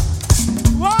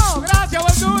 ¡Wow! ¡Gracias,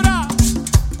 Bondura!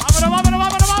 ¡Vámonos, vámonos,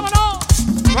 vámonos, vámonos!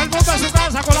 Todo el mundo a su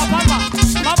casa con la palma.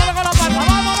 ¡Vámonos con la palma,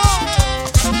 vámonos!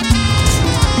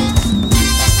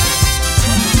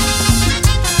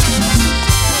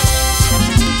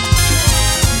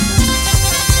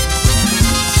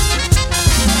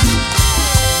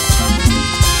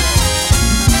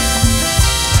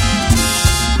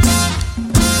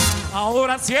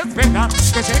 Ahora sí es verdad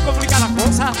que se complica la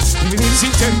cosa y vivir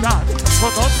sin sinceridad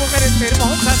con dos mujeres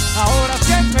hermosas. Ahora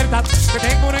sí es verdad que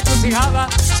tengo una encrucijada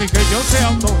sin que yo sea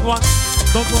un Don Juan.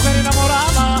 Dos mujeres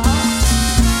enamoradas,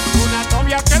 una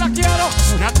novia que la quiero,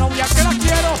 una novia que la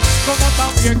quiero, como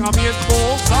también a mi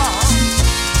esposa.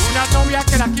 Una novia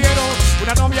que la quiero,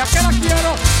 una novia que la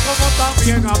quiero, como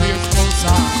también a mi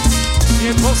esposa. Mi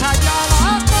esposa ya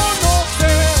la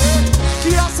conoce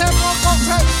y hace poco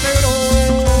se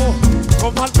enteró.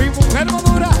 Como al fin mujer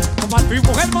madura, como al fin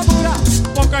mujer madura,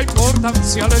 poca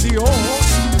importancia le dio.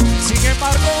 Sin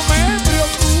embargo me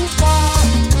preocupa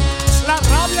la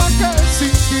rabia que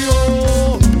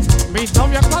sintió. Mi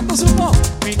novia cuando supo,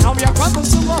 mi novia cuando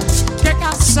supo que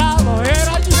casado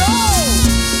era yo.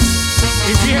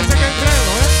 Y fíjense que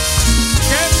entrego,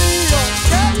 ¡qué lío,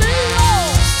 qué lío!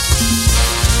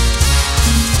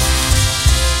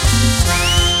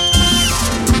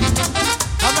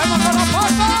 ¡Nos vemos con la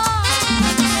palma!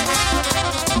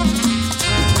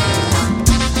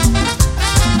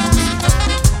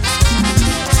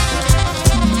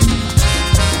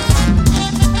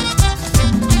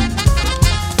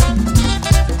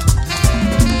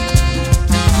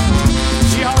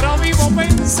 Y ahora vivo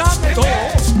pensando,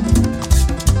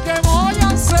 ¿qué voy a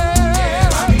hacer?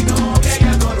 Quiero a mi novia y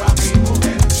adoro a mi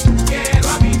mujer. Quiero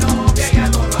a mi novia y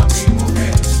adoro a mi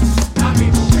mujer. A mi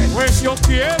mujer. Pues yo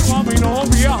quiero a mi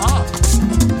novia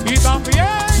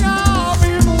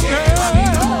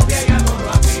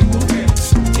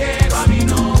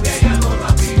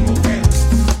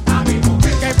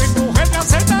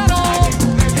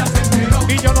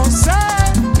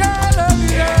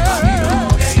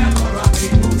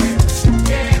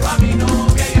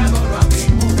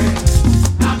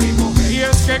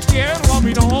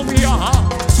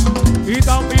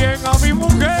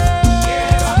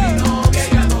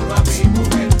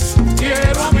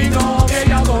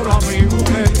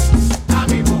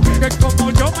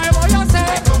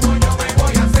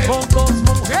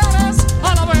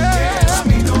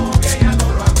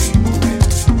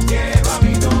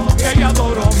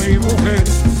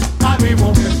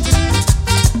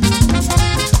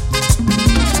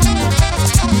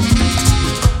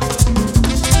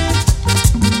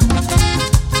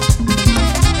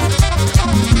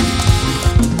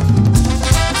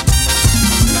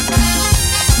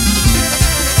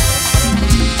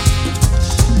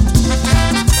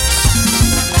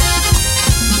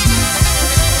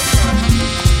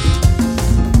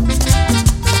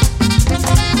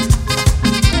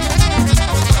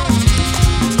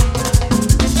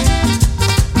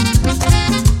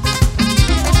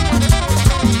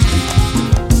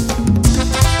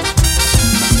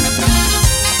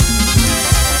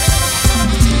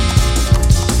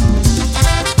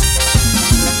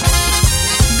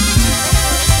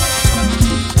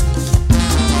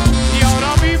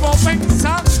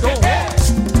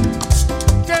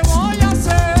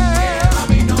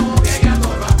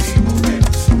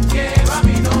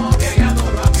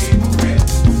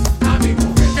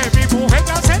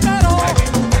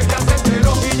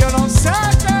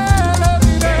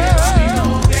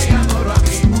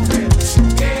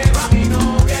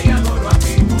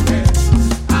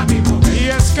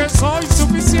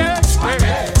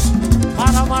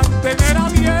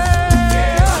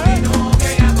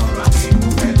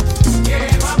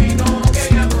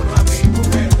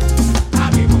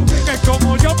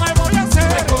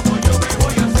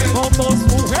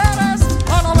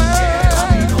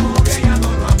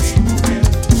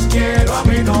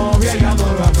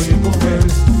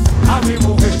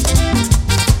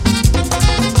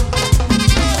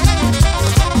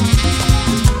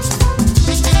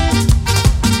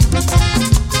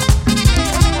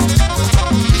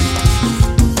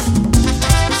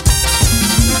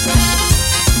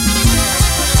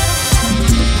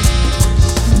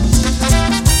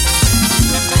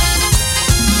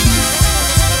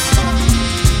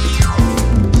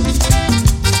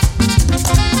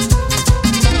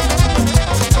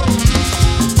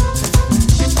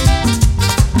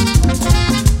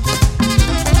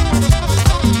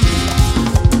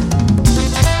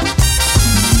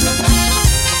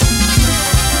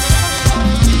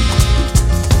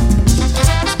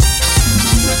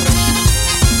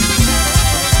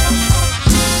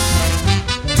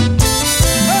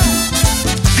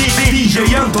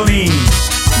Anthony.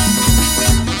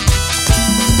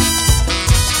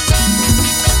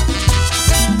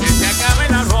 Que se acabe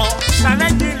el arroz, la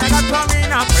leche y la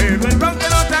gasolina, pero el ron que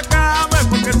no se acabe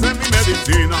porque esa es mi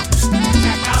medicina. Se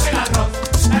acabe el arroz,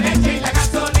 la leche y la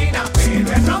gasolina,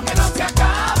 pero el ron que no se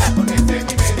acabe porque esa es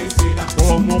mi medicina.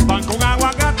 Como pan con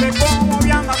aguacate, como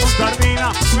vianda con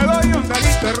sardina, me doy un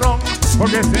traguito de ron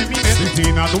porque esa es mi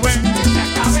medicina. ¿Tú ves? Se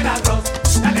acabe el arroz,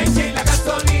 la leche y la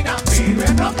gasolina, pero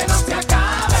el ron que no se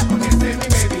acabe porque esa es mi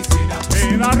medicina.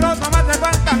 El arroz no me hace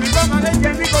falta ni con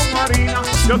leche ni con harina.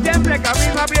 Yo siempre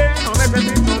camino bien, no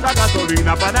necesito la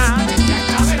gasolina para nada. Se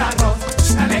acabe el arroz,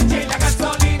 la leche y la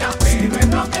gasolina, pero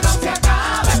el ron que no se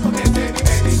acabe porque esa es mi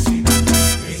medicina.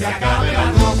 Que se acabe el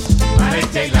arroz, la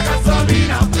leche y la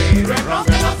gasolina, pero el ron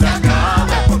que no se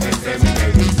acabe porque esa es mi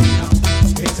medicina.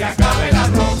 Que se acabe el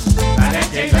arroz, la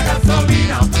leche y la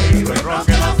gasolina, pero el ron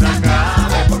que no se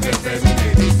acabe porque esa es mi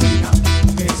medicina.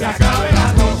 Que se acabe el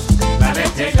arroz, la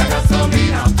leche y la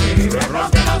gasolina, pero el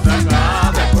ron que no se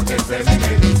acabe porque esa es mi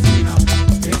medicina.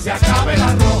 Que se acabe el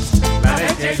arroz, la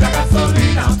leche y la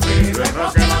gasolina, pero el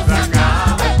ron que no se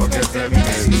acabe porque esa es mi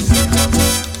medicina.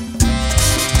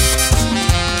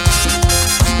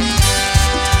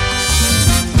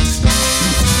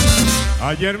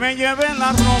 Ayer me llevé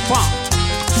la ropa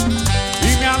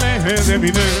y me alejé de mi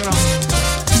negra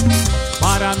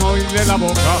para no irle la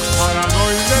boca,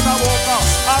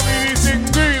 a mi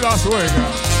distinguida suegra.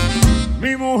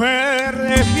 Mi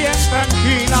mujer es bien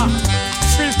tranquila,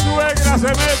 mi suegra se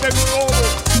mete en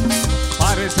todo.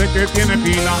 Parece que tiene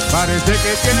pila,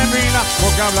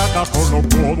 porque habla hasta por los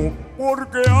codos,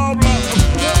 porque habla.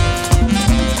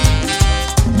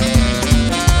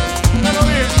 Pero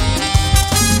bien.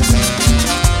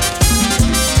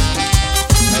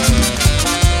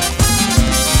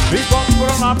 Y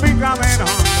compro una picadera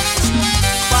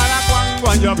para cuando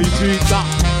haya visita.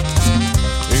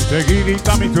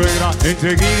 Enseguidita mi suegra,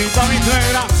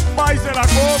 va y se la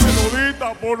come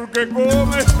todita porque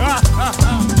come.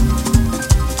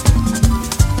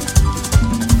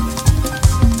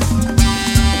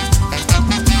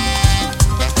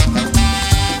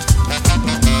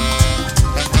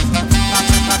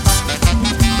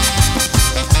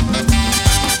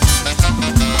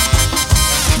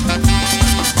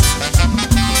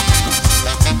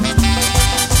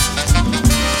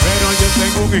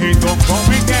 Un hijito con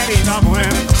mi querida mujer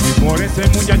y por ese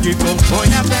muchachito voy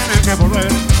a tener que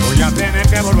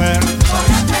volver.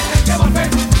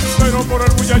 Pero por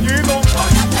el muchachito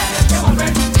Voy a tener que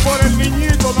volver. por el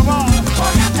niñito nomás.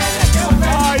 Voy a tener que volver.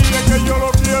 Ay, es que yo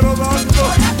lo quiero tanto.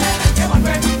 Voy a tener que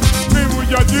volver. Mi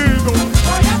muchachito.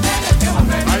 Voy a tener que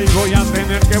volver. Ay, voy a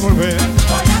tener que volver.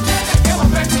 Voy a tener que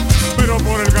volver. Pero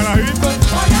por el carajito.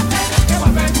 Voy a tener que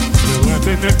volver. Voy a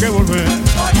tener que volver.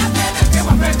 Voy a tener que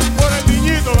volver. Por el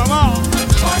niñito nomás.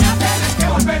 Voy a tener que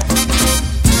volver.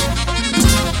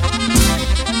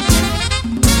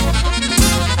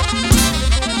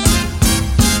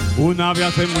 Una vez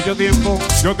hace mucho tiempo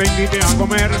yo te invité a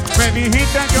comer. Me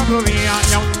dijiste que otro día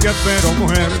y aún te espero,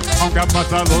 mujer. Aunque han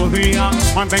pasado los días,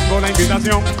 mantengo la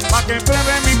invitación para que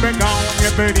pruebe mi pecado, mi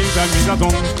experiencia y mi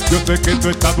sazón. Yo sé que tú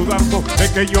estás dudando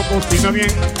de que yo cocino bien,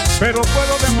 pero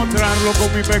puedo demostrarlo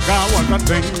con mi pecado al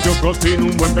sartén. Yo cocino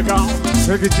un buen pecado,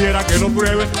 que quisiera que lo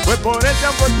prueben, pues por él se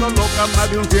han puesto locas más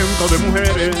de 100 de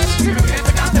mujeres. Si me pides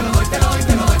pecado, te lo doy, te lo doy,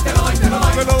 te lo doy, te lo doy, te lo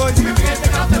doy. Te lo doy. Si me pides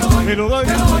pecado, te lo doy, Te lo doy,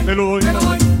 te lo doy, te lo doy. te lo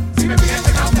doy. Si me pides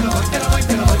pecado, te lo doy, te lo doy,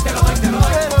 te lo doy, te lo doy, te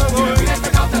lo doy. Si me pides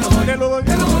pecado, te lo doy, Te lo doy,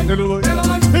 te lo doy, te lo doy. te lo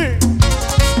doy. Sí.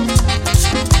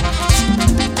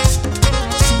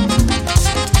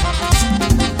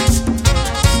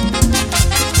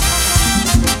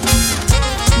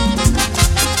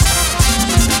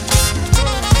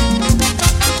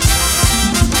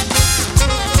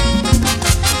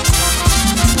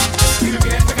 Si me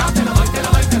pides pecado, te lo doy, te lo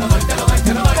doy, te lo doy,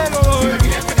 te lo doy, te lo doy. Si me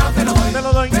pides pecado, te lo doy, Te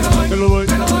lo doy, te lo doy, te lo doy.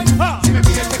 te lo doy. Ah. Si me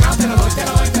pides pecado, te lo doy, te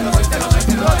lo doy, te lo doy, te lo doy,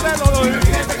 te lo doy. Te lo doy. Si me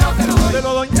pides pecado, te lo doy, Te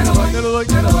lo doy, te lo doy, te lo doy.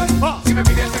 te lo doy. Ah. Si me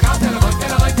pides pecado, te lo doy, te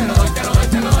lo doy, te lo doy,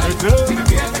 te lo doy, te lo doy. Si me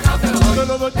pides pecado, te lo doy, Te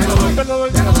lo doy, te lo doy, te lo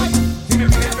doy. te lo doy. Si me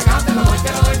pides pecado, te lo doy,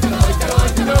 te lo doy, te lo doy,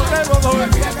 te lo doy, te lo doy. Te lo doy. Si me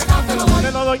pides pecado, te lo doy, Te lo doy.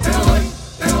 te lo doy, te lo doy.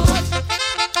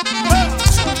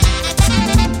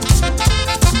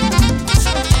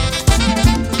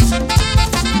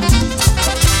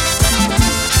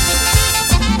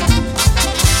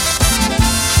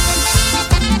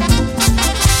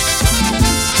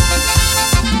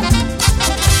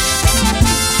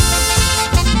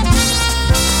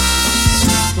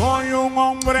 Soy un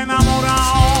hombre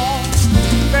enamorado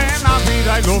de la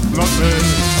vida y los placeres,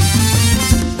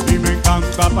 y me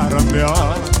encanta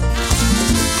parrandear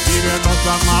y ver los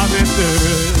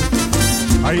amaneceres.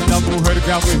 Ay, la mujer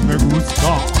que a mí me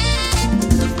gusta,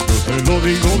 yo te lo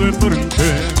digo de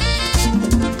frente.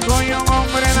 Soy un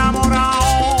hombre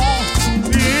enamorado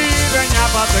y de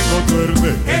ñapa tengo suerte.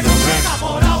 El hombre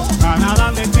enamorado, A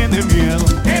nada le tiene miedo,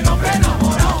 el hombre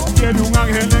enamorado, tiene un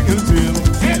ángel en el cielo,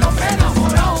 el hombre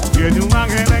enamorado, tiene un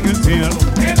ángel en el cielo,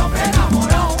 el hombre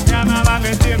enamorado. y a nada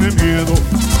le tiene miedo.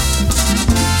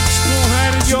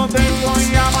 Mujer, yo te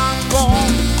estoy llamando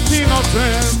y no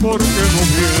sé por qué no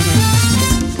vienes.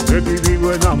 De ti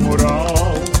vivo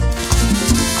enamorado,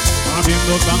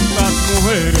 habiendo tantas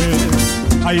mujeres.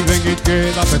 Ay, ven y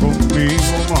quédate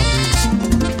conmigo, mami,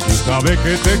 y sabes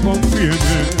que te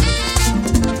conviene.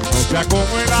 No sea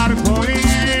como el arco iris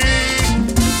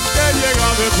que llega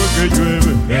después que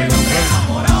llueve. El hombre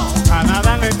enamorado, A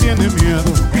nada le tiene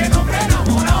miedo, el hombre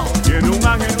enamorado, tiene un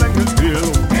ángel en el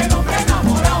cielo, el hombre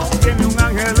enamorado, tiene un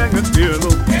ángel en el cielo.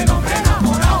 el hombre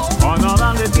enamorado, A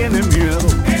nada le tiene miedo.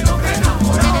 el hombre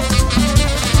enamorado.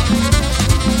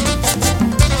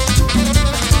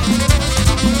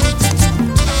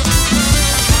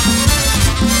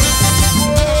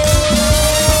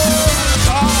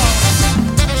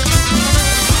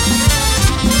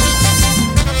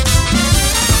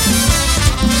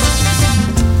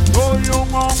 Soy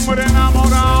un hombre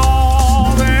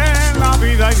enamorado de la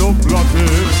vida y los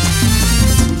placeres,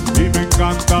 y me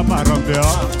encanta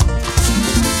parrandear,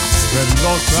 ver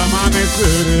los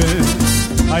amaneceres.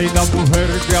 Ay, la mujer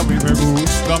que a mí me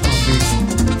gusta, mami,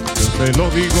 yo te lo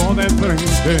digo de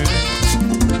frente.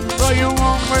 Soy un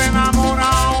hombre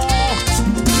enamorado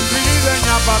y de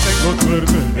ñapa tengo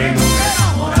suerte. El hombre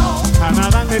enamorado, A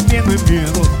nada le tiene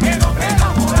miedo, el hombre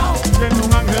enamorado, tiene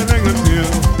un ángel en el cielo,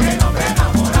 el hombre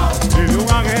enamorado, tiene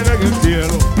un ángel en el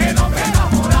cielo. el hombre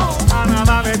enamorado. A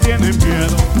nada le tienen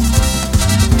miedo.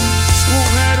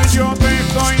 Mujer, yo te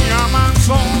estoy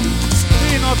llamando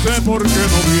y no sé por qué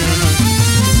no vienes.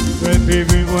 De ti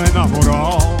vivo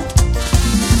enamorado,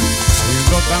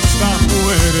 viendo tantas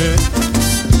mujeres.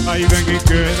 Ay, ven y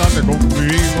quédate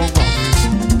conmigo, mami,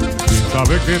 y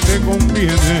sabes que te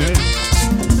conviene.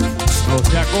 No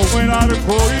sea como el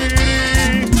arco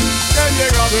iris que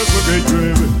llega después que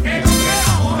llueve. El hombre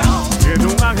enamorado, Tiene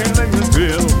un ángel en el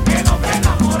cielo, el hombre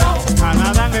enamorado, a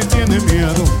nada le tiene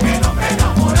miedo, el hombre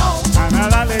enamorado, a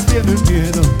nada le tiene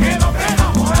miedo. el hombre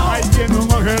enamorado, Ay, tiene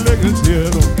un ángel en el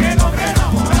cielo. el hombre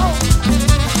enamorado.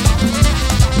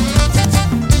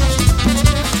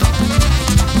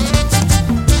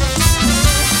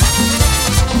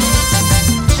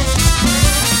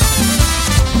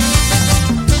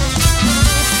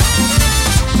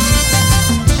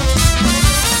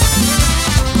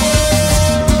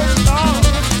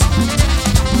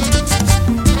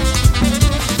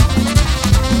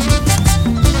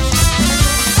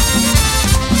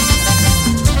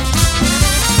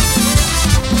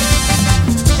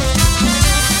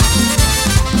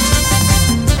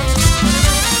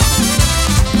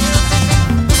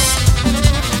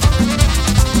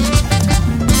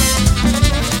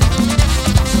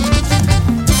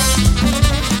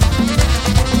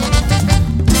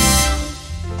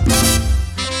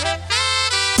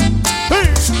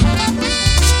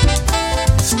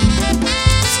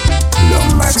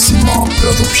 Lo máximo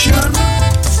producción.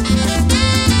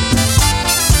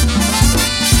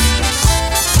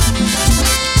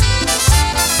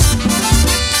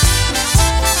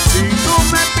 Si tú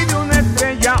me pides una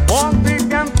estrella o si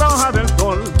te antoja del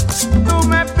sol, tú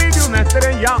me pides una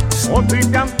estrella o si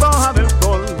te antoja del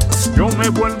sol, yo me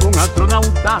vuelvo un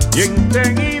astronauta y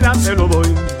enseguida te lo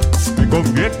doy. Me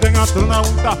convierte en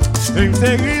astronauta,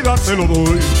 enseguida te lo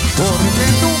doy. Porque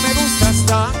tú me gustas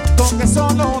tanto que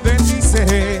solo de ti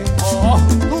seré. Oh,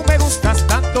 tú me gustas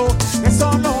tanto que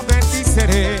solo de ti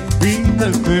seré.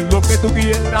 Pídeme lo que tú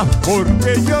quieras,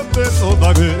 porque yo te lo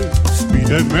daré.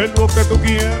 Pídeme lo que tú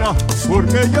quieras,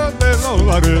 porque yo te lo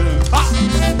daré. ¡Ah!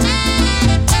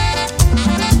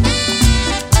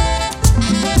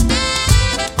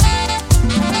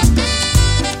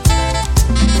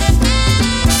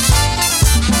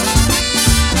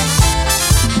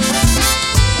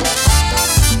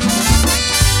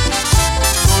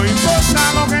 No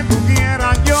importa lo que tú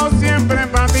quieras, yo siempre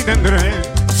para ti tendré.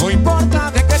 No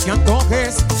importa de qué te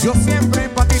antojes, yo siempre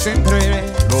para ti tendré.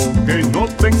 Lo que no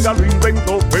tenga lo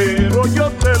invento, pero yo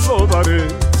te lo daré.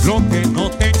 Lo que no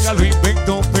tenga lo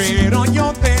invento, pero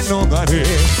yo te lo daré.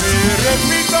 Te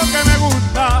repito que me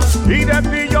gustas y de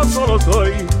ti yo solo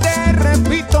soy. Te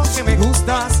repito que me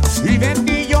gustas y de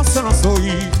ti yo solo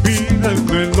soy.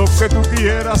 Pídeme lo que tú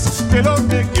quieras, que lo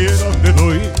que quieras te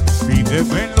doy.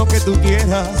 Pídeme lo que tú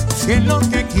quieras, que lo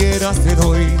que quieras te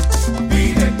doy.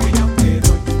 Pide que yo te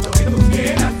doy, lo que tú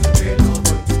quieras, te lo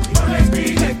doy. Y no le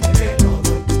pide que te lo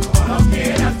doy.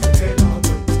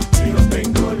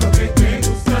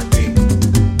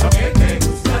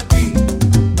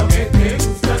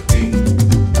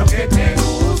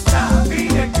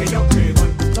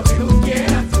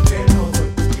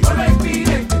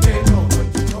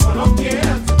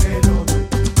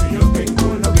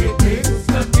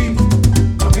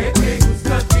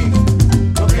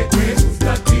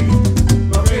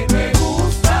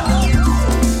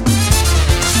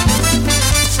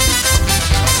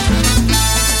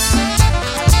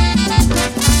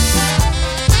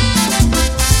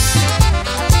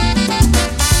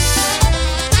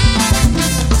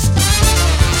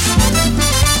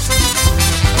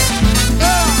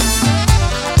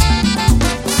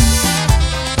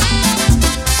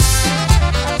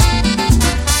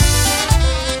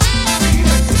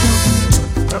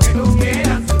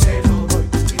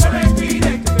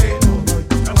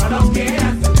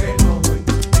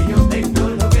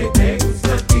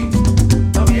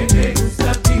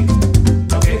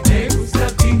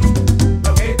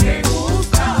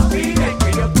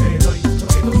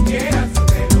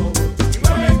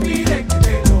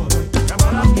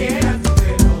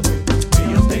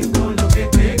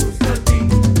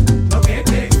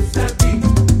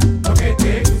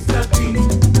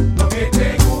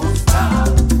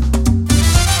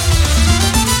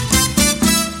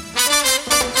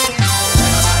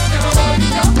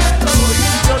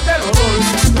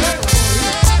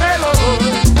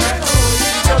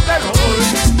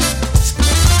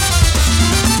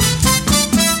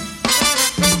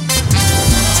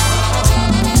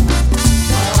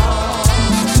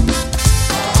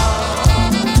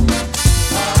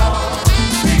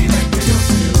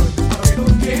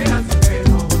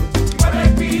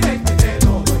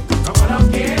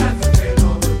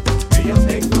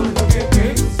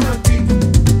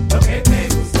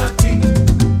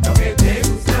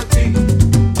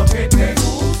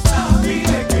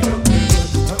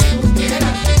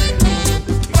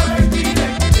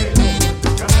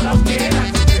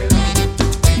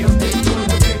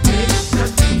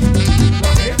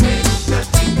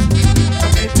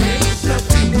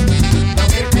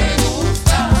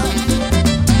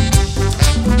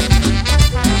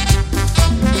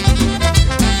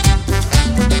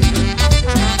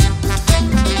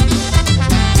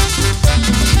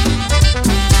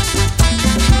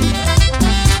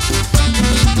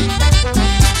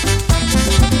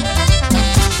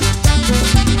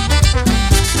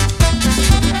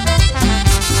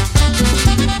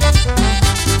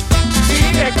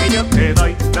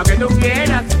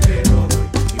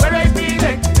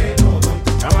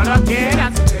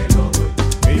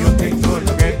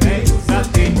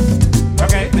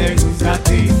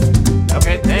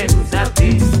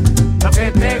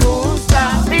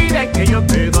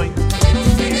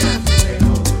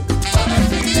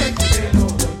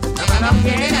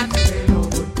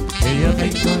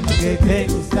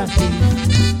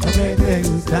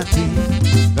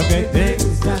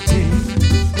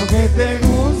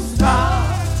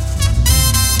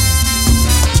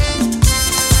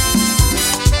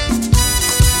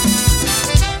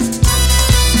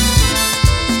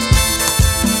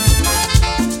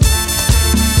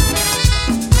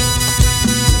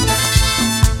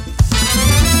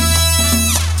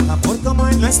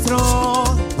 nuestro.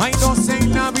 Hay dos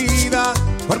en la vida,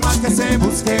 por más que se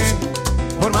busque,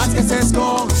 por más que se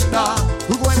esconda,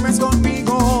 tú duermes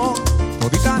conmigo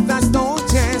toditas las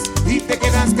noches y te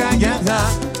quedas callada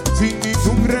sin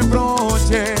ningún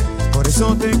reproche. Por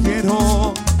eso te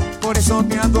quiero, por eso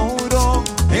te adoro.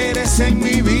 Eres en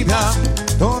mi vida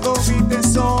todo mi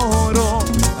tesoro.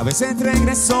 A veces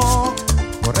regreso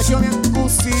borracho de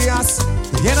angustias,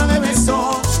 te lleno de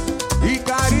besos y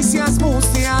caricias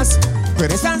mustias,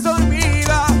 pero estás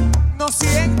dormida, no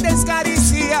sientes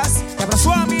caricias. Te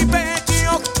abrazo a mi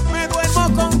pecho, me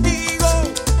duermo contigo,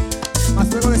 mas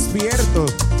luego despierto,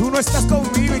 tú no estás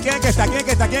conmigo. ¿Y quién que está? ¿Quién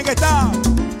que está? ¿Quién que está?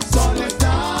 Solo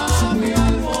está mi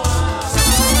almohada.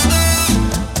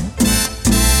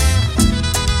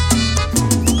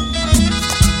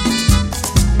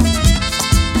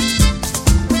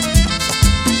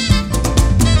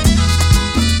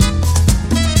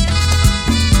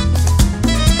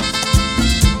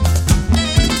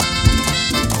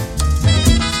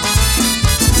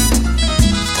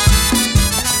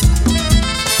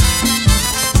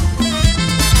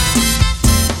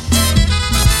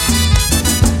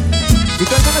 Y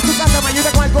todo el mundo en su casa me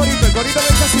ayuda con el corito. El corito lo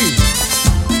dice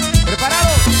así. ¿Preparado?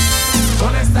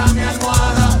 ¿Dónde está mi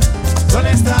almohada?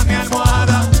 ¿Dónde está mi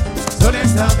almohada? ¿Dónde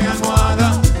está mi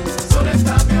almohada? ¿Dónde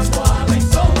está mi almohada? Y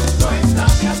solo está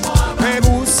mi almohada. Me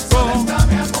busco ¿Dónde está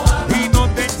mi almohada? y no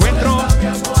te encuentro. ¿Dónde está mi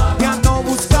almohada? Te ando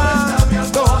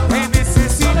buscando, te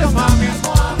necesito, mami.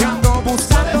 Te ando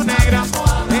buscando, negra.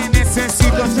 Te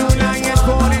necesito, chula, y es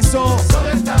por eso.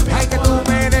 Ay, que tú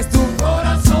me des tu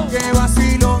Corazón, que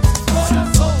vacilo.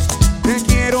 corazón, Te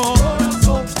quiero,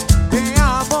 corazón, te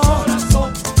amo,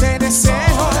 corazón, te deseo.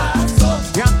 corazón,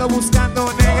 Te ando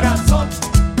buscando, negra. corazón,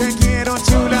 Te quiero,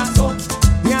 chula.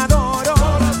 Te adoro.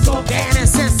 corazón. Te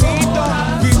necesito.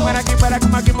 Aquí para aquí, para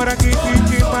como aquí, para aquí,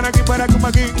 aquí para aquí, para como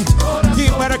aquí. Aquí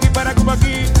para aquí, para como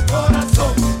aquí.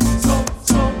 Corazón, son,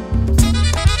 son.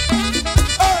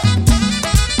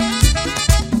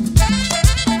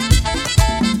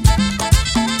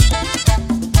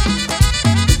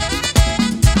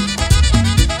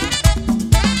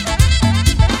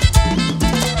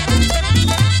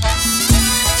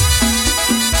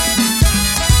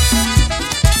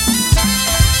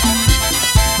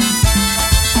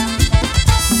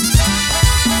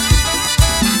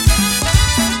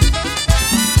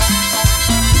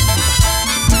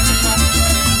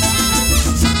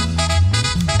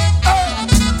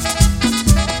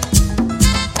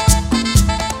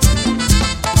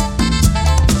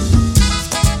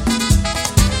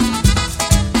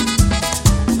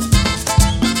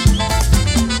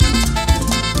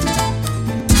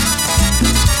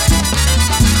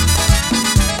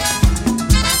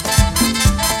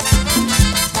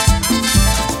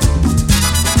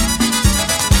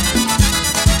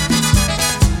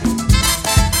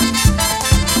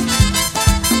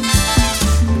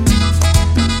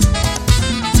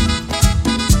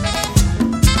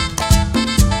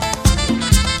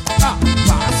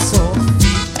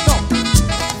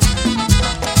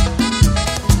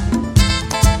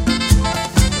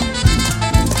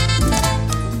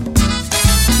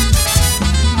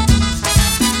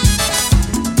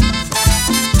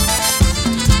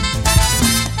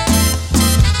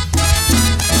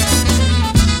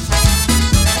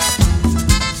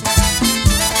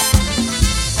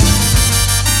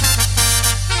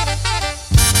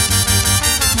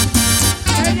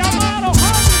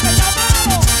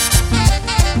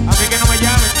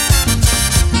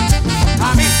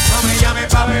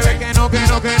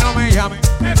 Que no me llame.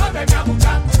 Mejor veme a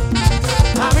buscar.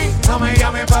 A mí no me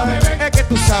llame pa' beber. Es que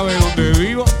tú sabes dónde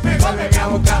vivo. Mejor veme a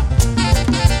buscar.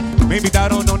 Me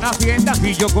invitaron a una fiesta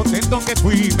y yo contento que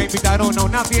fui. Me invitaron a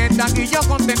una fiesta y yo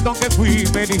contento que fui.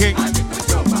 Me dije, A ti tú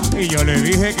chupa. y yo le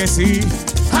dije que sí.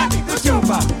 A ti tú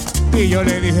chupa. Y yo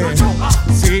le dije, Tú chupa.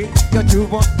 sí, yo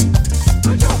chupo.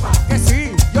 Tú chupa. Que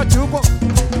sí, yo chupo.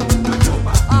 Tú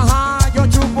chupa. Ajá, yo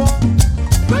chupo.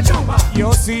 Tú chupa.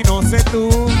 Yo sí, no sé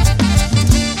tú.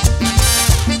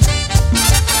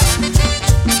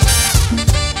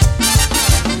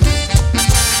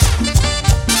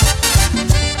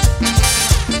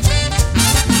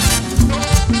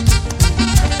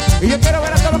 Y yo quiero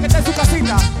ver a todos los que están en su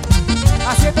casita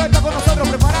haciendo esto con nosotros.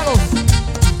 ¿Preparados?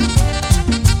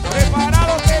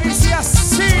 ¿Preparados? Que dice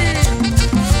así.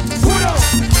 1,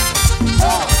 2,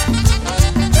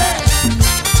 3,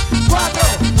 4,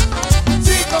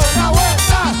 5, la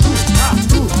vuelta.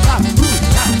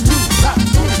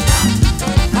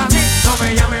 A mí no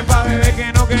me llamen pa' beber,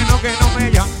 que no me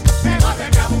llamen. Mejor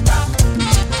veme a buscar.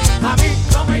 A mí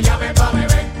No me llames pa'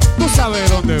 beber. tú sabes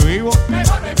dónde vivo.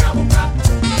 Mejor veme a buscar.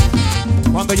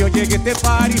 Cuando yo llegué a este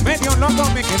party, medio loco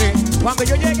me quedé. Cuando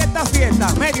yo llegué a esta fiesta,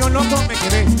 medio loco me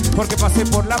quedé. Porque pasé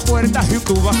por la puerta y un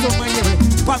tubazo me llevé.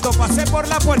 Cuando pasé por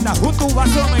la puerta, un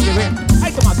tubazo me llevé.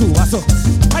 Ay, toma tu vaso,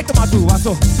 ay, toma tu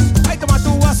vaso. Ay, toma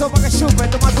tu vaso para que chupe,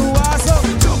 toma tu vaso.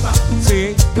 Chupa,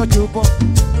 Sí, yo chupo.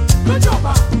 no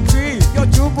chupa, Sí, yo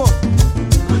chupo.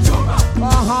 no chupa,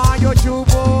 Ajá, yo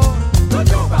chupo. no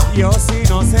chupa. Yo sí,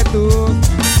 no sé tú.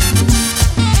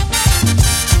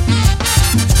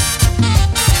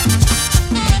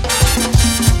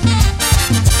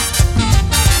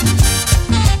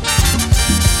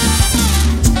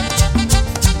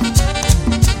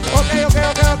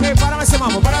 Ok, párame ese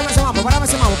mambo, párame ese mambo, párame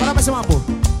ese mambo, párame ese mambo.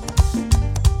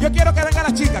 Yo quiero que venga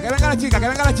la chica, que venga la chica, que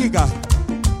venga la chica.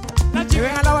 Que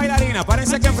venga la bailarina,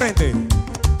 párense aquí enfrente.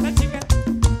 La chica,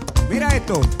 Mira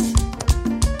esto.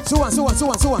 Suban, suban,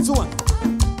 suban, suban, suban.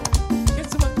 que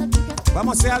suba la chica.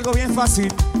 Vamos a hacer algo bien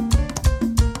fácil.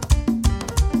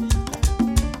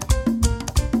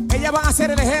 Ellas van a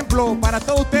hacer el ejemplo para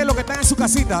todos ustedes los que están en su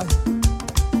casita.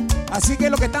 Así que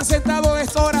los que están sentados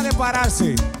es hora de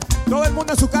pararse. Todo el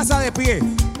mundo en su casa de pie.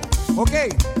 ¿Ok?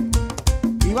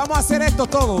 Y vamos a hacer esto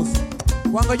todos.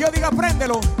 Cuando yo diga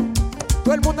préndelo,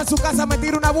 todo el mundo en su casa me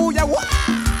tira una bulla. ¡Guau!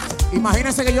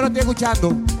 Imagínense que yo lo estoy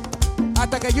escuchando.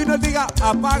 Hasta que Junior diga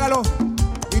apágalo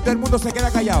y todo el mundo se queda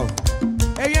callado.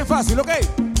 Es bien fácil, ¿ok?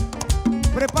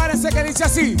 Prepárense que dice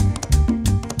así.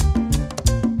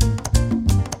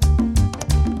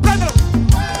 ¡Préndelo!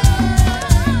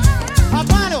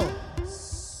 ¡Aparo!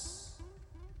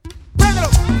 ¡Préndelo!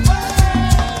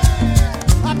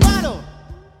 ¡Aparo!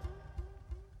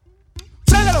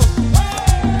 ¡Préndelo!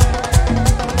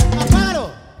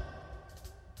 ¡Aparo!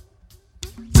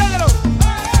 ¡Préndelo!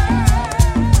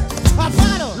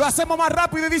 ¡Aparo! Lo hacemos más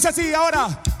rápido y dice así ahora.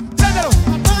 ¡Préndelo!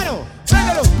 ¡Aparo!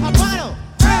 ¡Préndelo! ¡Aparo!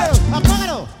 ¡Préndelo!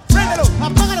 ¡Aparo! ¡Préndelo!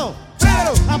 ¡Aparo!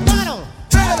 ¡Préndelo! ¡Aparo!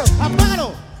 ¡Préndelo!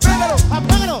 ¡Aparo! ¡Préndelo!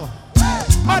 ¡Aparo!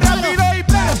 ¡Más rápido y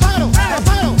préndelo! ¡Aparo!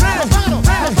 ¡Aparo! ¡Aparo!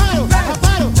 ¡Aparo!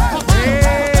 ¡Aparo!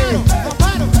 ¡Ey!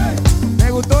 ¡Aparo!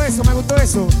 Me gustó eso, me gustó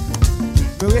eso.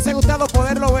 Me hubiese gustado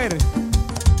poderlo ver.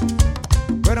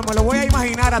 Pero me lo voy a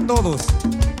imaginar a todos.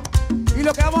 Y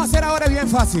lo que vamos a hacer ahora es bien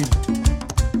fácil.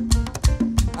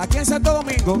 Aquí en Santo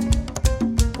Domingo,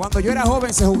 cuando yo era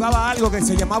joven, se jugaba algo que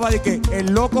se llamaba de que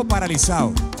el loco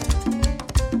paralizado.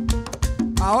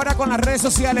 Ahora con las redes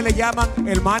sociales le llaman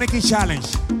el Mannequin Challenge.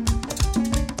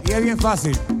 Y es bien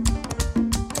fácil.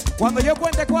 Cuando yo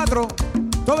cuente 4,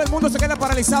 todo el mundo se queda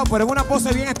paralizado, pero en una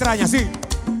pose bien extraña, así.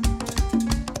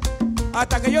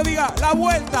 Hasta que yo diga la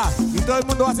vuelta y todo el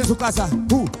mundo hace en su casa.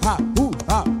 Ja.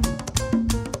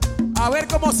 A ver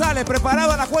cómo sale,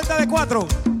 preparado a la cuenta de 4.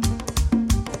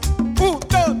 1,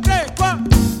 2, 3, 4.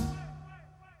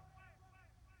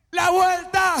 La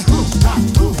vuelta.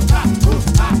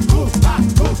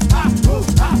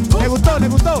 ¿Le gustó? ¿Le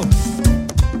gustó?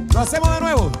 Lo hacemos de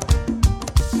nuevo.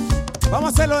 Vamos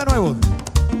a hacerlo de nuevo.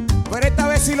 Pero esta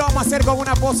vez sí lo vamos a hacer con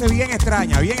una pose bien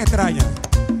extraña, bien extraña.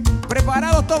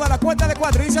 Preparados todos a la cuenta de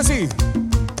 4. Y dice así.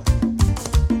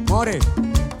 More,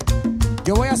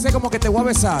 yo voy a hacer como que te voy a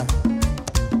besar.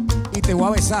 Y te voy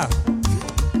a besar.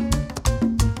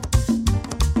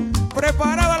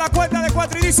 Preparado a la cuenta de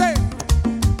 4 y dice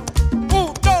 1,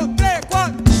 2, 3,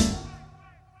 4.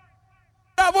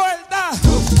 La vuelta.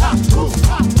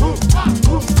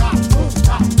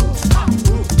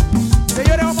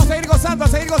 Señores, vamos a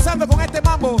seguir gozando con este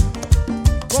mambo.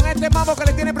 Con este mambo que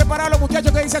le tienen preparado a los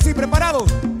muchachos, que dice así, preparado.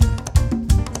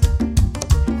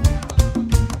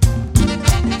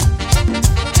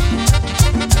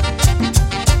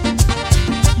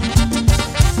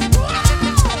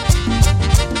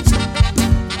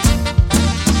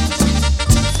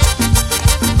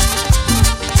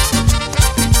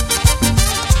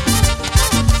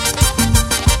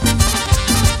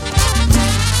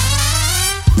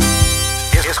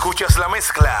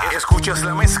 Escuchas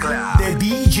la mezcla de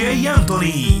DJ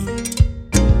Anthony.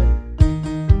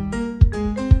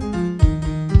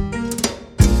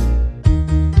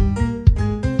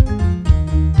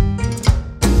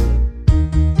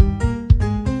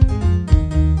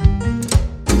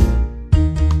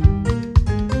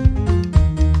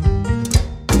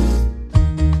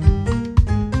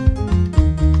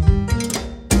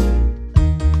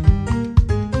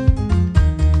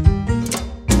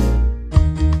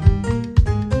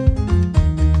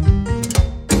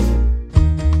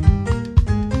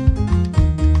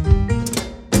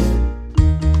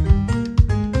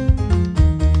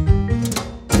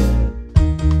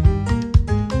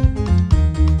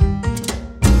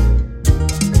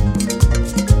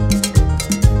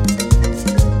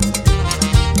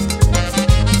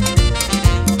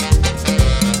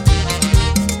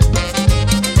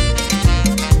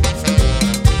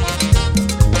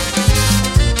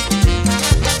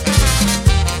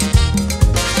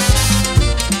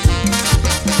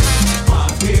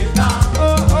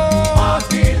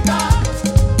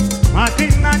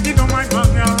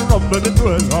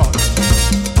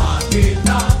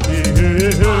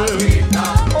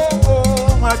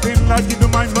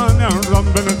 my money from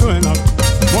Venezuela.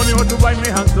 Money what to buy me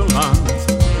hands to land.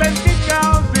 Let me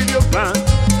down with your plan.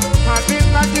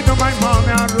 Matilda, give me my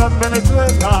money from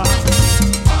Venezuela.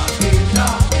 Matilda,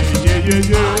 yeah,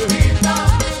 yeah, yeah. Matilda.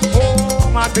 Oh,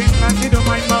 Matilda, give me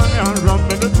my money from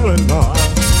Venezuela.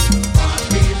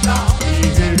 Matilda,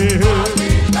 yeah, yeah.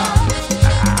 Matilda.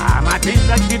 Ah,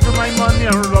 Matilda, give me my money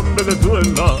from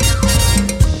Venezuela.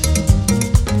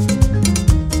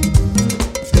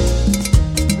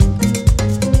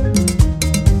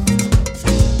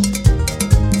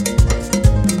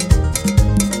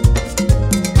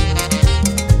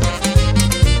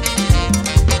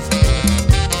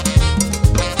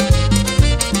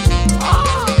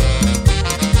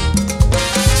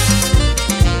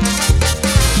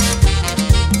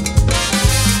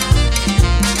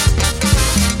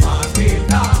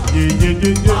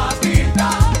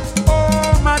 Matilda,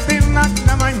 oh Matilda,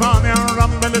 na my money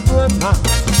from Venezuela.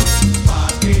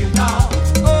 Matilda,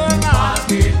 oh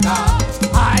Matilda,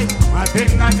 ay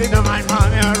Matilda, na my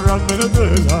money from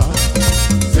Venezuela.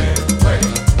 Se fue,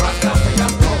 basta se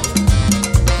cantó.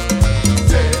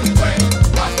 Se fue,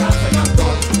 basta se cantó.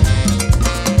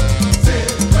 Se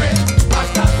fue,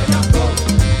 basta se cantó.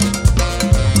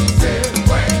 Se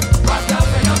fue, basta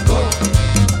se cantó.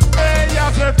 Ella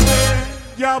se fue,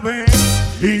 ya ven.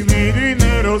 Y mi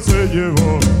dinero se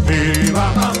llevó.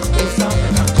 Chiribamba,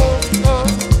 usámela. Oh, oh,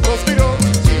 oh, tiro.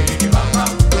 Chiribamba,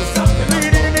 usámela.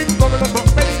 Chiribamba,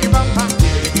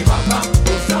 chiribamba,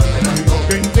 usámela.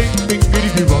 Ding, ding, ding,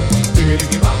 chiribamba.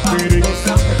 Chiribamba,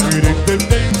 usámela. Ding, ding,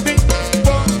 ding, ding,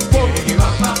 bom, bom.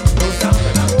 Chiribamba,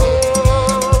 usámela. Oh,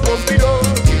 oh, tiro.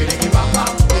 Chiribamba,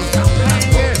 usámela.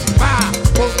 Va,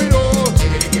 oh, tiro.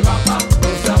 Chiribamba,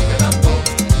 usámela.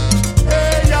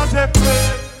 Ella se fue,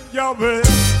 ya ves.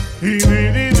 Y mi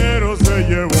dinero se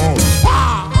llevó.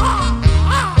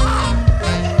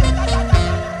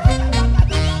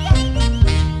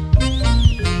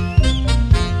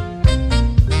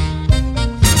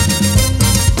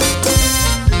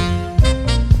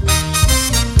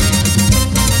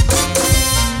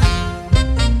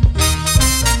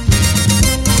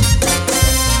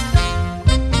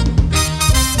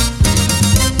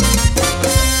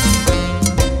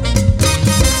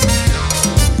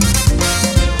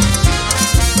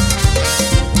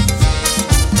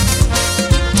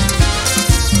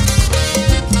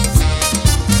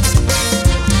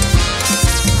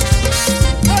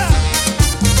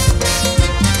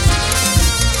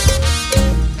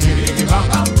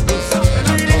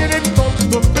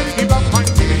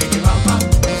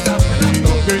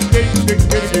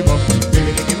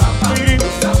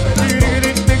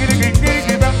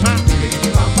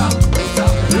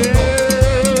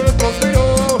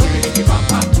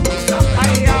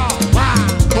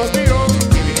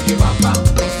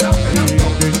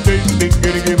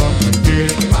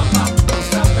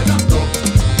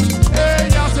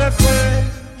 Ella se fue,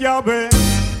 ya ve,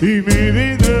 y mi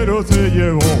dinero se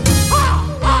llevó.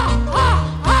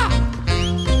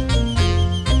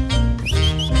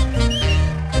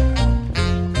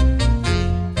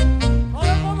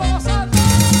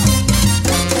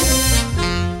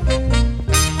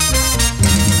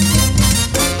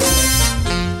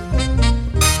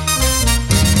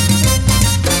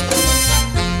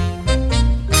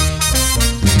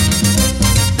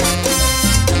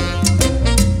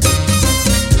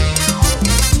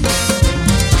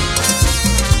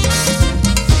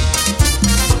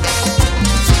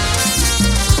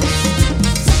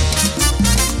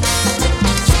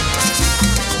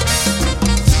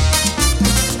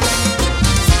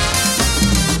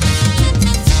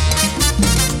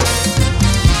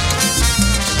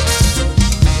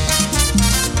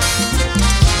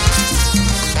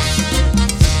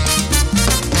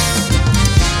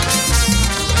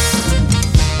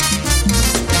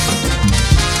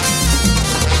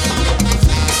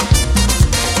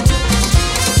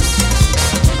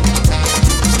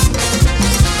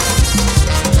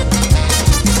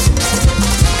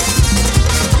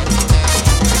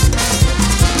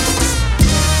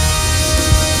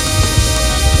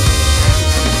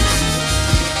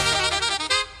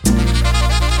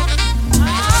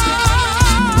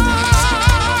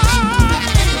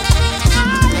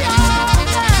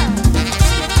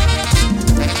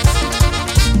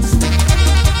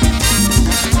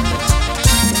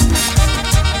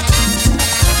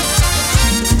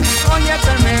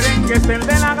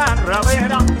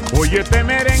 Oye este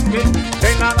merengue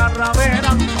de la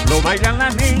garrabera, lo bailan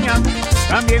las niñas,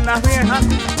 también las viejas,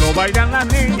 lo bailan las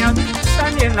niñas,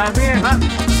 también las viejas.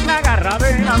 La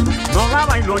garrabera no la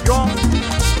bailo yo,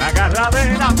 la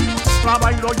garrabera la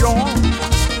bailo yo.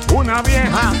 Una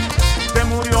vieja se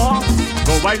murió.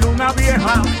 Lo bailó una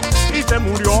vieja y se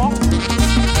murió.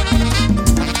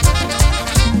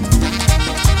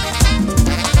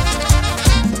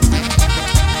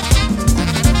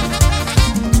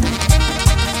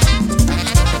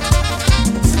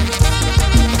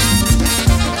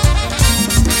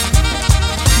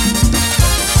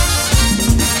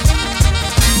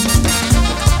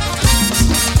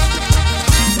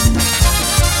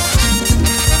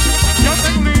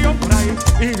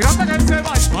 Y grande que se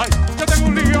va, ay, yo tengo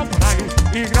un lío por ahí.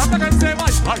 Y grande que se va,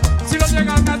 ay, si lo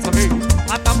llegan a saber,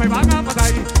 hasta me van a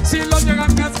matar. Si lo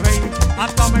llegan a saber,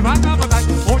 hasta me van a matar.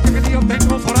 Oye, que lío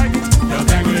tengo por ahí. Yo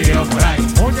tengo un lío por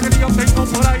ahí. Oye, que lío tengo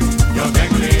por ahí. Yo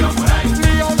tengo un lío por ahí.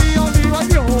 Lío, lío, lío, ay,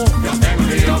 yo. Yo tengo un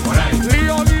lío por ahí.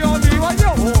 Lío, lío, lío, ay,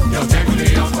 yo. Yo tengo un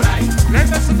lío por ahí. Le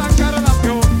presto sacar el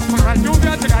avión, para la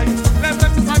lluvia llegar. Le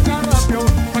presto sacar el avión,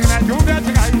 para que la lluvia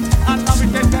llegar. A la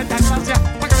Virgen de esta gracia,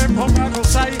 para que me ponga a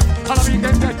gozar. A la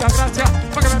Virgen de esta gracia,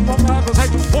 para que me ponga a gozar.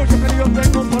 Oye, que lío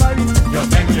tengo por ahí. Yo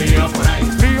tengo un lío por ahí.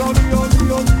 Lío, lío,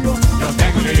 lío, lío. Yo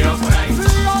tengo un lío por ahí.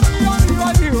 Lío, lío, lío,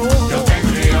 ay, lío. Yo tengo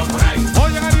un lío por ahí.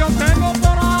 Oye, que lío tengo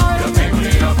por ahí. Yo tengo un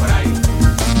lío por ahí.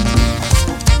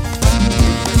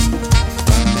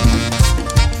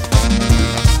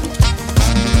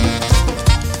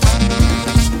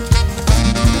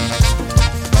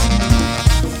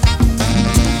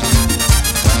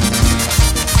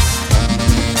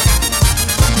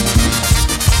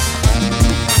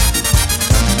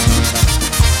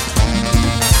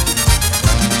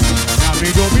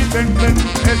 Amigo Vicente,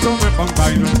 eso me pon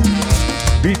bailo.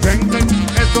 Vicente,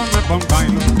 eso me pon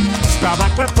bailo.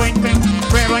 Tabaco es fuente,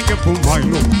 pero hay que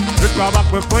fumarlo. El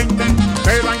tabaco es fuente,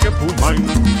 pero hay que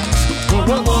fumarlo. No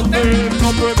lo bote,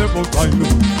 no puede botarlo.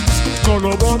 No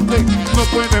lo bote, no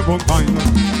puede botarlo.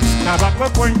 Tabaco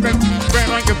es fuente,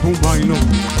 pero hay que fumarlo.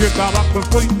 Y el tabaco es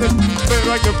fuente,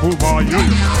 pero hay que fumarlo.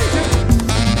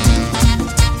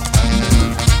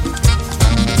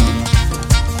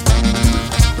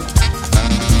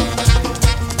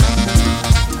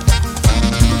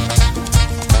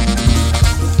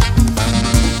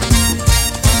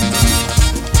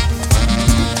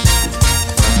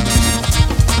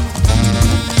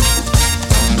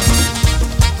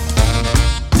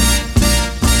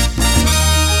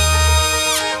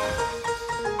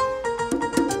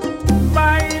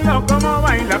 Bailo como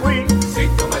baila Wii. Si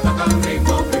tú me tocas un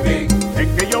ritmo, pipín. Es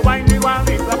que yo bailo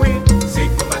igualito a Wii. Si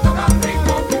tú me tocas un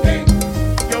ritmo, pipín.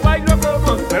 Yo bailo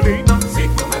como Celina. Si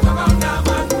tú me tocas una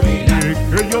masculina. Es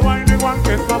que yo bailo igual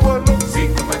que tu abuelo. Si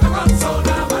tú me tocas un son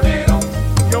habanero.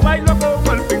 Yo bailo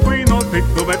como el pingüino. Si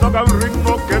tú me tocas un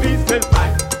ritmo que dice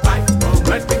Bye, bye,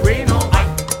 como el pingüino. Bye,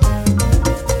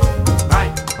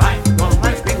 bye, bye, como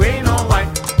el pingüino. Bye,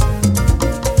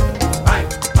 bye,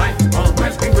 bye, como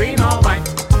el pingüino. Bye,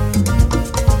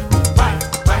 bye,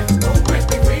 bye, como el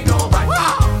pingüino. Bye.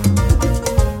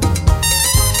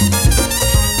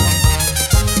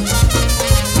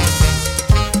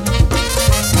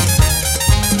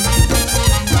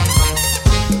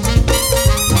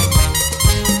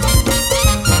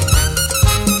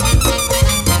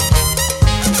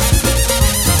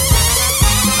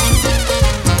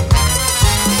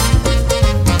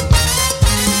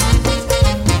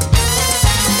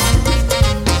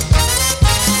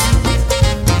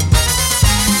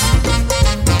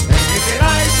 En este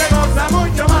live se goza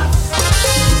mucho más.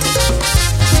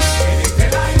 En este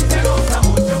live se goza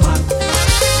mucho más.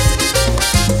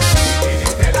 En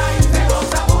este live se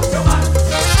goza mucho más.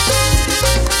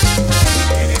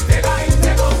 En este live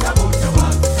se goza mucho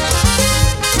más.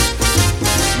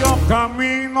 yo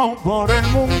camino por el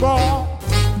mundo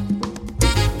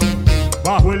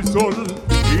bajo el sol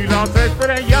y las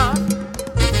estrellas.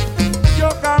 Yo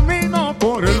camino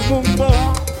por el mundo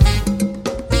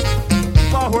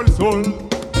bajo el sol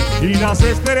y las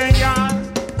estrellas.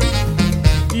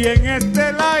 Y en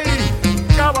este live,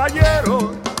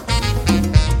 caballero,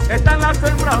 están las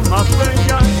hembras más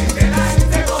bellas.